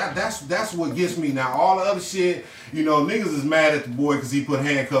and you. That's what gets me. Now all the other shit, you know, niggas is mad at the boy because he put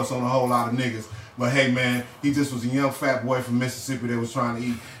handcuffs on a whole lot of niggas. But hey man, he just was a young fat boy from Mississippi that was trying to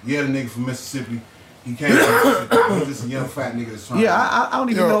eat. Yeah, the nigga from Mississippi. He came from Mississippi. He's just a young fat nigga that's trying to eat. Yeah, I don't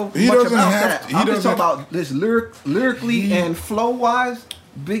even Yo, know he much doesn't about have that. to- he I'm just doesn't- talking about this lyrically and flow wise.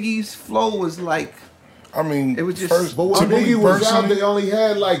 Biggie's flow was like I mean, It was just- first, but to when me Biggie was out, personally, they only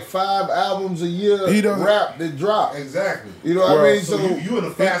had like 5 albums a year. He doesn't- rap that dropped. Exactly. You know what Well, I mean? So you in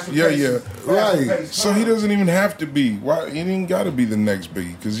a faster Yeah, pace, yeah. Right. pace so he time. doesn't even have to be. Why? He ain't got to be the next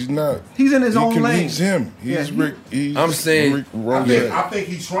Biggie because he's not. He's in his He own can- lane. He's him. He's Yeah, he- Rick. He's I'm saying- Rick I Ross. think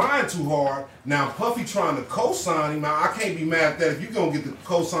he's trying too hard. Now Puffy trying to co-sign him. Now I can't be mad at that if you're gonna get the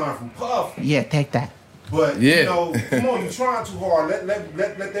co-sign from Puff. yeah, take that. But Yeah. you know, come on, you trying too hard. Let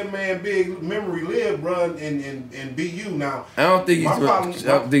that man Big Memory live, run and be you now. I don't think My problem-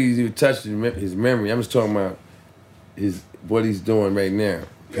 he's even touched his memory. I'm just talking about what he's doing right now.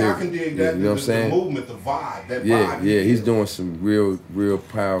 Yeah, I can dig that. You know what I'm the saying? movement, the vibe, that Yeah, vibe. yeah, he's doing some real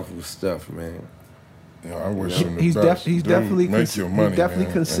powerful stuff, man. You know, I wish him the He's best. he's Dude, definitely make your money, he's definitely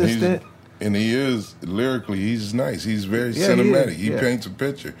man. consistent. And he is lyrically. He's nice. He's very Yeah, he is, cinematic. He yeah. paints a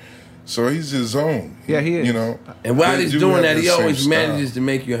picture. So he's his own. Yeah, he is. You know. And while They he's do doing have that, the he same always style. manages to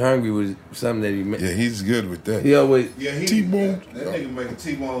make you hungry with something that he makes. Yeah, he's good with that. He always. Yeah, T-bone. That nigga make a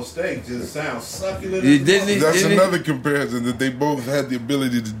T-bone steak just sounds succulent. Yeah, as didn't he? That's Didn't another comparison that they both had the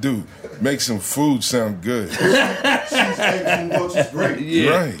ability to do. Make some food sound good. Cheese eggs and much is great. Yeah.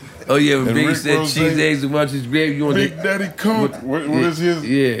 Right. Oh yeah, when And Biggie Rick said Ross cheese, said- eggs, and much is gravy, you want Big to. Daddy Coke. What is his?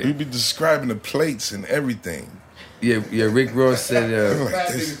 Yeah. He'd be describing the plates and everything. Yeah. Rick Ross said, Fat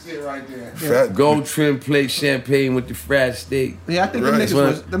this- nigga shit right there. Fat "Gold trim plate champagne with the fried steak." Yeah, I think Right. them niggas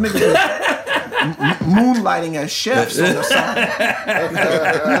was moonlighting as chefs on the side.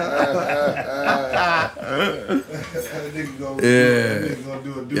 That nigga gonna, Yeah. that nigga gonna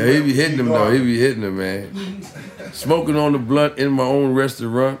do a Yeah, he be hitting them though. He be hitting them, man. Smoking on the blunt in my own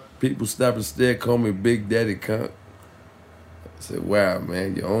restaurant. People stop and stare, call me Big Daddy Cunt. I said, "Wow,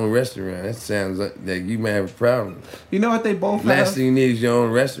 man, your own restaurant. That sounds like you might have a problem. You know what they both Last have? thing you need is your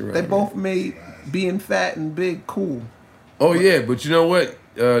own restaurant." They man. both made being fat and big cool. Oh yeah, but you know what?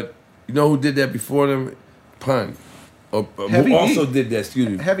 You know who did that before them? Pun. Heavy Who D. also did that? Excuse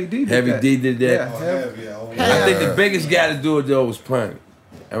me. Heavy D did Heavy that. D did that. Yeah. Oh, heavy, yeah. Oh, I think the biggest guy to do it though was Pun.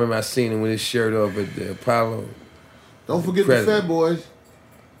 I remember I seen him with his shirt off at the Apollo. Don't forget President. the Fat Boys.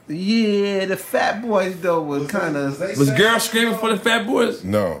 Yeah, the Fat Boys though was kind of. Was girls screaming for the Fat Boys?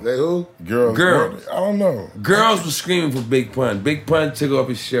 No. They who? Girls. Girls. I don't know. Girls were screaming for Big Pun. Big Pun took off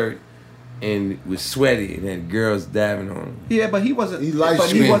his shirt and was sweaty and had girls diving on him. Yeah, but he wasn't. He light but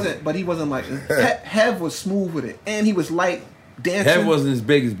he skinned. wasn't. But he wasn't like Hev was smooth with it, and he was light dancing. Hev wasn't as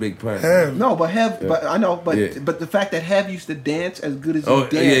big as Big Pun. Have. No, but Hev. But I know. But Yeah. but the fact that Hev used to dance as good as he Oh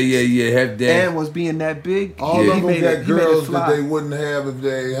danced, yeah. Hev and dance. was being that big. All Yeah. of he them made got it- he made it girls fly. that they wouldn't have if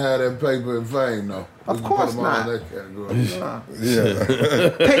they ain't had that paper and fame, though. Of We can course put them all not. in that category. Nah.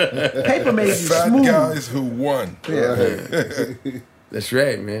 Yeah. Paper made you Fat smooth. guys who won. Yeah. That's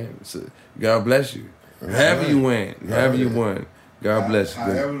right, man. So, God bless you. However you win, however you won, God bless you.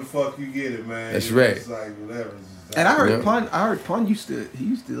 However the fuck you get it, man. That's You know, right. It's like whatever. And I heard Yeah. Pun. I heard Pun used to. He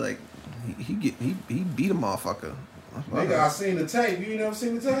used to like. He beat a motherfucker. Nigga, I seen the tape. You never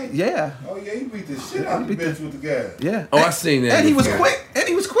seen the tape? Yeah. Oh yeah, he beat the shit out the Beat the- bitch with the gas. Yeah. Oh, I seen that And he was before. quick. And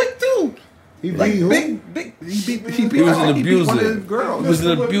he was quick too. He Like beat who? big. He beat He was an he beat one of abuser. his girls. He was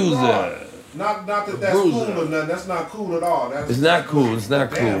an abuser. Not that that's Bruiser. cool or nothing. That's not cool at all. That's It's not cool. It's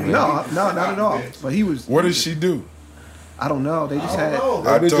not cool, Damn, man. No, not at all. But he was. What did she do? I don't know. They just had. I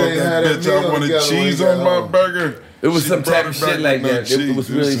bitch told ain't had that that bitch I meal wanted together when cheese he got on my home. burger. It was She some brought type it of back shit with like no that. It cheese.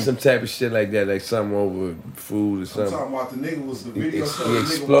 was really some type of shit like that, like something over food or I'm something. talking about the nigga was the video. He showed the nigga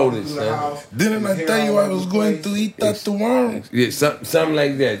exploded, walking through the son. house, Didn't I his tell hair you all I over was the going place. to eat that tomorrow? Yeah, something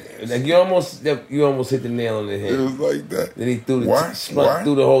like that. Like you almost hit the nail on the It head. was like that. Then he threw the Why? spun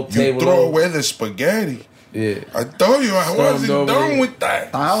through the whole You table. throw over. away the spaghetti. Yeah. I told you I Stormed wasn't over done there. with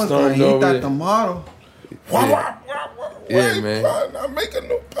that. I was Stormed going to eat over that there. tomorrow. Yeah, Wait, man. pie, not making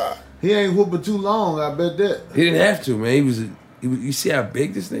no pie. He ain't whooping too long, I bet that. He didn't have to, man. He was. You see how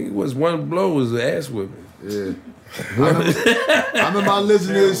big this nigga was? One blow was an ass whipping. Yeah. I remember I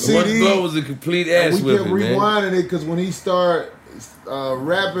listened to his One CD. blow was a complete And ass we kept whipping, man. rewinding it because when he started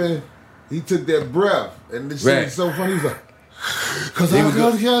rapping, he took that breath. And this shit Right. is so funny. He's like, because He I was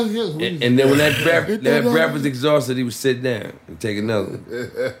got go- And then when that breath was exhausted, he would sit down and take another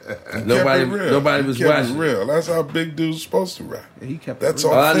one. Nobody was Kept it watching. real. That's how big dudes supposed to rap. Yeah, he kept. That's it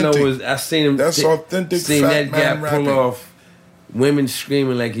real. All I know authentic. is I seen him. That's authentic Seen fat that guy man pull rapping. off women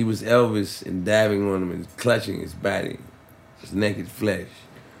screaming like he was Elvis and diving on him and clutching his body, his naked flesh.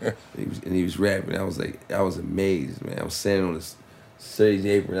 he was rapping. I was amazed, man. I was standing on the stage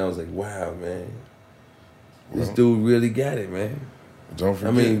apron. I was like, wow, man, this dude really got it, man. Don't forget.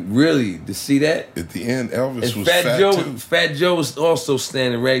 I mean, really, to see that. At the end, Elvis And was fat too. Fat Joe was also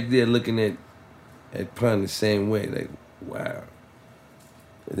standing right there looking at Pun the same way, like, wow.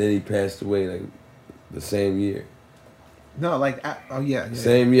 And then he passed away like the same year. No, like yeah.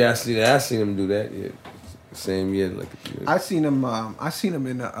 Same year I seen him do that. Yeah, same year like. I seen him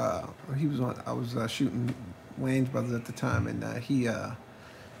in he was on. I was shooting Wayans Brothers at the time, and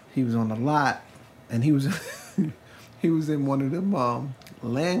he was on the lot, and he was he was in one of them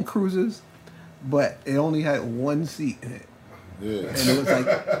Land Cruisers, but it only had one seat in it. Yeah. And it was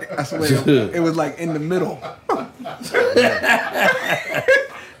like, I swear, it was like in the middle.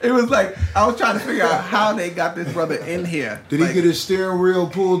 It was like, I was trying to figure out how they got this brother in here. Did Like, he get his steering wheel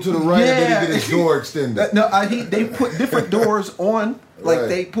pulled to the right, or did he get his door extended? No, they put different doors on. Like Right.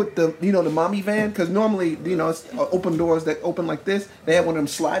 they put the mommy van, because normally it's open doors that open like this. They had one of them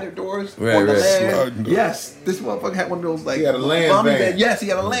slider doors Right, on the right. land. Sliding doors. Yes, this motherfucker had one of those like He had a land mommy van. Yes, he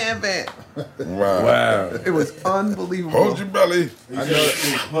had a land van. Wow. Wow. It was unbelievable. Hold your belly. I know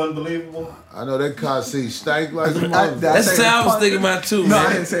it was unbelievable. I know that car seat stank like a I- mother. That's said what I it was pun- thinking about too, No, I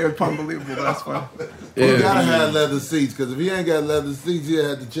man. didn't say it was unbelievable, but that's fine. You Yeah. gotta have leather seats, because if he ain't got leather seats, he'll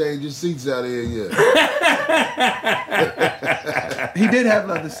have to change his seats out here yet. He did have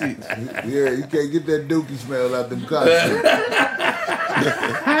leather seats. Yeah, you can't get that dookie smell out them car seats.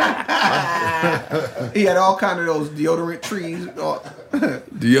 He had all kind of those deodorant trees.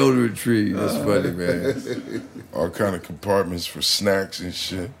 Deodorant tree. That's funny, man. All kind of compartments for snacks and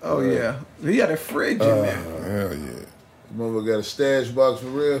shit. Oh yeah, he had a fridge in there. Hell yeah. Mother got a stash box for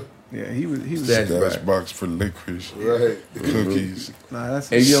real? Yeah, he was. Stash Stash Right. box for licorice, Right. cookies. Nah, that's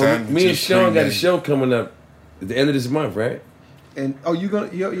Hey, yo, me and Sandwiches, Shawn got a pre-made. show coming up at the end of this month, right? and you're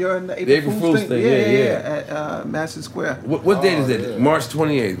in the The April Fool's thing, yeah. at Madison Square, What date is that? yeah. March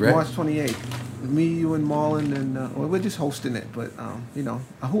 28th, right? March 28th. Me, you, and Marlon, and well, we're just hosting it, but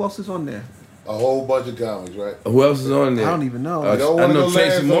who else is on there? A whole bunch of comics, right? Who else is on there? I don't even know. I don't wanna know go Tracy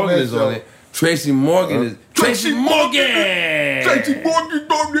last on Morgan that is show. on it. Tracy Morgan is Tracy Morgan. Tracy Morgan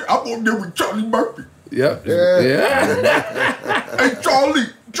on there. I'm on there with Charlie Murphy. Yep. Yeah. Yeah. Hey, Charlie,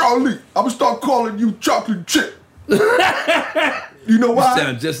 I'm gonna start calling you chocolate chip. You know You why?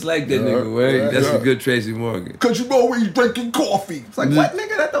 sound just like that nigga, right? That's a good Tracy Morgan. Because you always drinking coffee. It's like, what,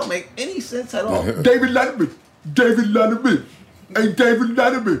 nigga? That don't make any sense at all. David Letterman. Hey, David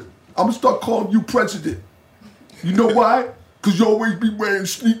Letterman. I'm gonna start calling you president. You know why? Because you always be wearing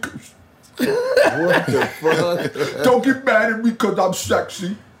sneakers. What the fuck? Don't get mad at me because I'm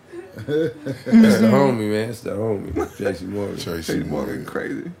sexy. That's the homie, man. That's the homie. Tracy Morgan. Tracy Morgan.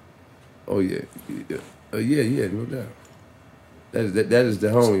 Crazy. Oh, yeah. Yeah, no doubt. That is the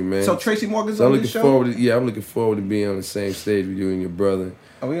homie, man. So Tracy Morgan's So I'm on looking this show. forward to, I'm looking forward to being on the same stage with you and your brother.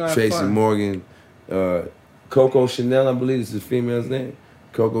 Oh, we gonna have Tracy fun. Morgan, Coco Chanel, I believe is the female's name.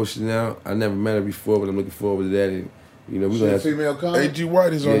 Coco Chanel. I never met her before, but I'm looking forward to that. And we're She gonna a have female comic? A.G.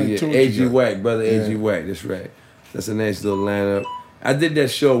 White is on it too. A.G. White, brother Yeah. A.G. White. That's right. That's a nice little lineup. I did that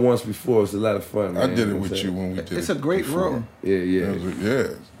show once before. It's a lot of fun. I Man. did it know what with I'm you saying? when we did it. It's a great before. room. Yeah. It's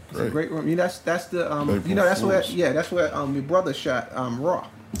It's a great. great room. That's the April that's where Fools. that's where your brother shot Raw.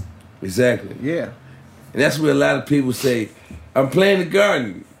 Exactly. Yeah. And that's where a lot of people say, I'm playing the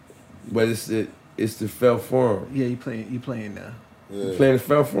garden. But it's the felt form. Yeah, you playing Playing the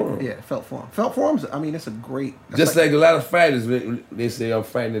felt form. Yeah, felt form. Felt forms. I mean, it's a great. Just like a lot of fighters, they say I'm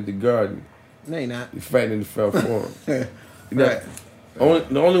fighting at the Garden. No, you're not. You're fighting in the felt form. Yeah. You know, Right.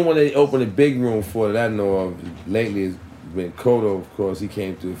 the only one they opened a big room for that I know of lately has been Kodo. Of course, he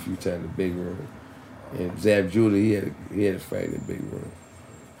came through a few times the big room, and Zab Judah he had a fight in the big room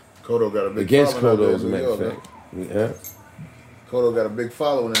Kodo got a big against following Kodo, out as a there in matter New of York, fact. Yeah. Kodo got a big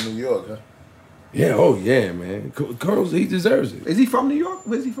following in New York, huh? Yeah, oh yeah, man. Kodo, he deserves it. Is he from New York?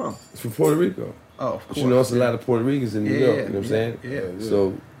 Where's he from? It's from Puerto Rico. Oh, of course. You know, it's a lot of Puerto Ricans in New York. You know what I'm saying? Yeah.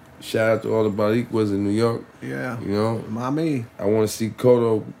 So, shout out to all the Baricuas in New York. Yeah. You know, Mommy. I want to see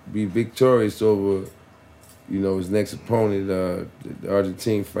Kodo be victorious over, his next opponent, the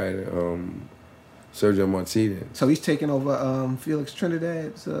Argentine fighter, Sergio Martinez. So he's taking over Felix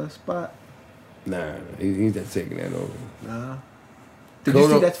Trinidad's spot? Nah, he's not taking that over. Nah. Did you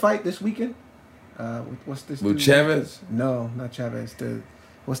see that fight this weekend? What's this? With dude? Chavez? No, not Chavez.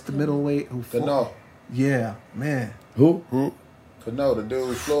 What's the middleweight who fought? Cano. Yeah, man. Who? Cano, the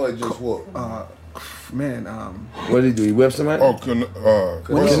dude Floyd just whooped. Man, What did he do? He whipped somebody? Oh,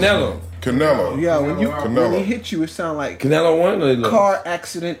 Canelo. Canelo. yeah, when Canelo. he hit you, it sounded like Canelo won or he lost? car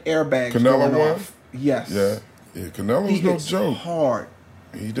accident airbags Canelo going won? off. Yes. Yeah. Yeah, He Canelo's no hits joke. hard.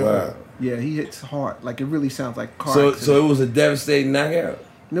 He does. Wow. Yeah, he hits hard. Like it really sounds like car So accident. it was a devastating knockout?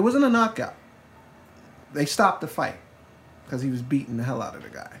 And it wasn't a knockout. They stopped the fight because he was beating the hell out of the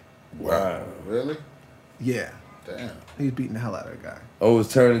guy. Wow. Really? Yeah, Damn. he was beating the hell out of the guy. Oh, it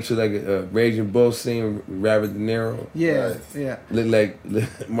was turned into like a Raging Bull scene with Robert De Niro. Yeah, Right. yeah. Looked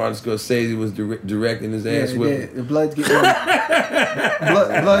like Martin Scorsese was directing his ass Yeah, whipping. the blood's getting on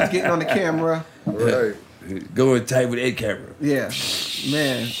blood's getting on the camera. Right. Going tight with a camera. Yeah,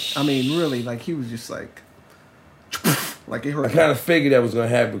 man. I mean, really, like he was just like it I hurt. kind of figured that was gonna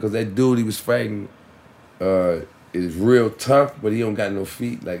happen because that dude he was fighting is real tough, but he don't got no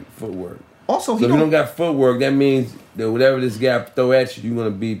feet, like footwork. Also, So he if you don't don't. got footwork, that means that whatever this guy throw at you, you're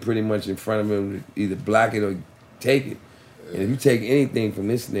gonna be pretty much in front of him to either block it or take it. And if you take anything from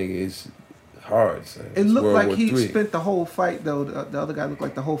this nigga, it's hard. Son. It It's looked World like War he III. spent the whole fight though. The other guy looked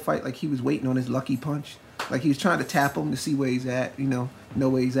like the whole fight like he was waiting on his lucky punch. Like he was trying to tap him to see where he's at. Know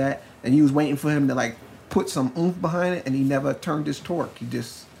where he's at, and he was waiting for him to like put some oomph behind it, and he never turned his torque. He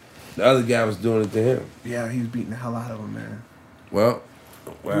just The other guy was doing it to him. he was beating the hell out of him, man. Well,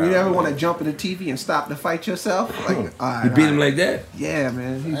 wow. You never want to jump in the TV and stop the fight yourself? Like, all right, You beat all him right. like that? Yeah,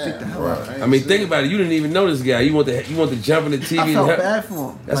 man. He beat the hell out of him. I mean, think about it. You didn't even know this guy. You want to jump in the TV. I felt and bad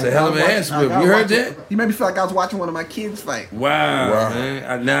for him. That's Like, a hell of I an was ass watching- whip. I was You heard watching- that? You made me feel like I was watching one of my kids fight. Wow,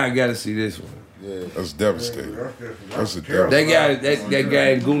 man. Now I got to see this one. Yeah. That's devastating. That's a That devastating. guy, that guy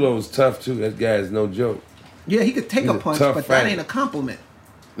in Gulo is tough too. That guy is no joke. Yeah, he could take He's a a punch, tough but fighter. that ain't a compliment.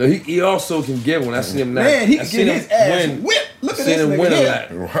 No, he also can give one. I seen him not. Man, he I can seen get him his ass win. whipped. Look I at seen this him nigga win here.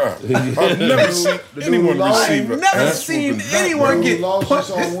 a lot. Wow. I've never seen anyone lost. receive I've an never ass seen whooping that anyone way. get Lost punched.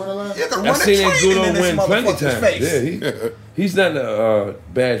 this on Winterland? You can I run a seen that train in Gulo this win plenty motherfucker's times. face. Yeah, he's not a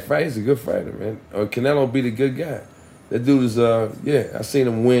bad fighter. He's a good fighter, man. Canelo beat a good guy. That dude is I seen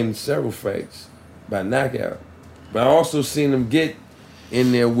him win several fights by knockout. But I also seen him get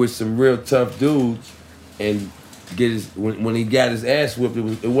in there with some real tough dudes and get his when he got his ass whipped.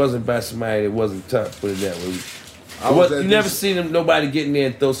 It wasn't by somebody that wasn't tough. Put it that way. You never seen him nobody get in there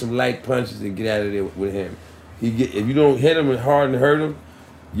and throw some light punches and get out of there with him. If you don't hit him hard and hurt him,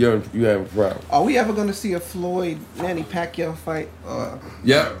 you have a problem. Are we ever going to see a Floyd Manny Pacquiao fight?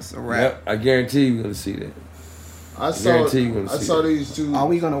 Yep. It's a wrap. Yep. I guarantee you're gonna see that. I guarantee you're gonna see saw that. these two. Are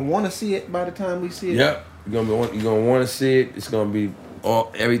we going to want to see it by the time we see it? Yep. You're gonna want to see it. It's gonna be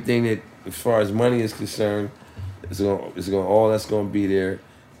everything that, as far as money is concerned, it's gonna all that's gonna be there,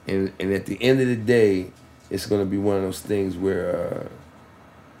 and at the end of the day, it's gonna be one of those things where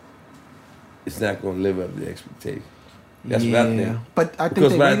it's not gonna live up to the expectation. That's what I think. But I think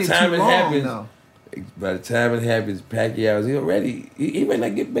Because they by the waited time too it long, happens, though. by the time it happens, Pacquiao, he might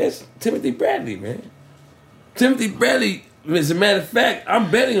not get best Timothy Bradley, man. Timothy Bradley, as a matter of fact, I'm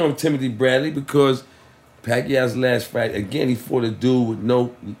betting on Timothy Bradley because Pacquiao's last fight, again, he fought a dude with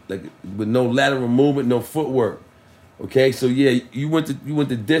no lateral movement, no footwork. Okay, so yeah, you went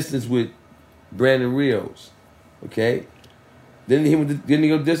the distance with Brandon Rios. Okay, didn't he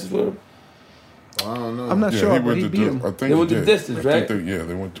go distance with him? I don't know. I'm not sure, but he beat him. I think They he went the did. distance, right? They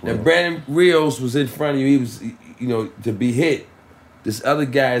went 12. And Brandon Rios was in front of you. He was, to be hit. This other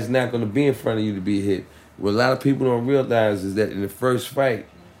guy is not going to be in front of you to be hit. What a lot of people don't realize is that in the first fight,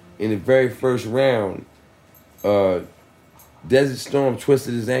 in the very first round, Desert Storm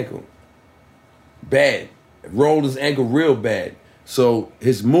twisted his ankle. Bad. Rolled his ankle real bad. So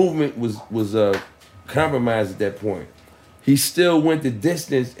his movement was compromised at that point. He still went the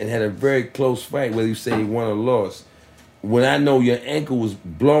distance and had a very close fight, whether you say he won or lost. When I know your ankle was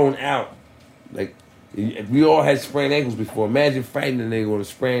blown out, like we all had sprained ankles before. Imagine fighting a nigga with a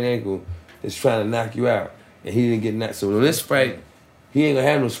sprained ankle that's trying to knock you out, and he didn't get knocked. So in this fight, he ain't gonna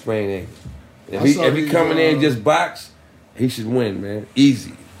have no sprained ankle. If he coming in and just box, he should win, man.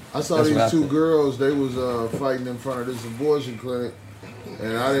 Easy. I saw these two girls. They was fighting in front of this abortion clinic,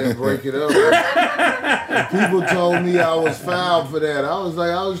 and I didn't break it up. And people told me I was foul for that. I was like,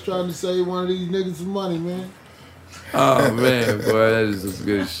 I was trying to save one of these niggas some money, man. Oh man, boy, that is some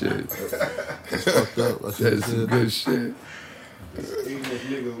good shit. That's fucked up. That is some good shit. Eating this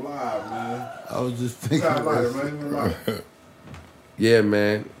niggas live, man. I was just thinking. Yeah,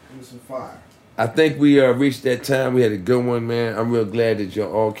 man. Give me some fire. I think we reached that time. We had a good one, man. I'm real glad that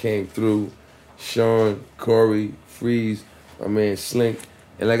y'all all came through. Shawn, Cory, Freez, my man Slink.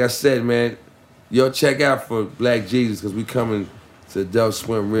 And like I said, man, y'all check out for Black Jesus because we coming to Adult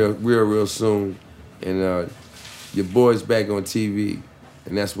Swim real soon. And your boy's back on TV.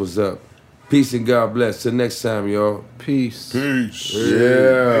 And that's what's up. Peace and God bless. Till next time, y'all. Peace. Peace.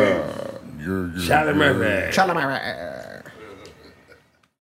 Yeah. You're Charlie Murphy. Chalamara.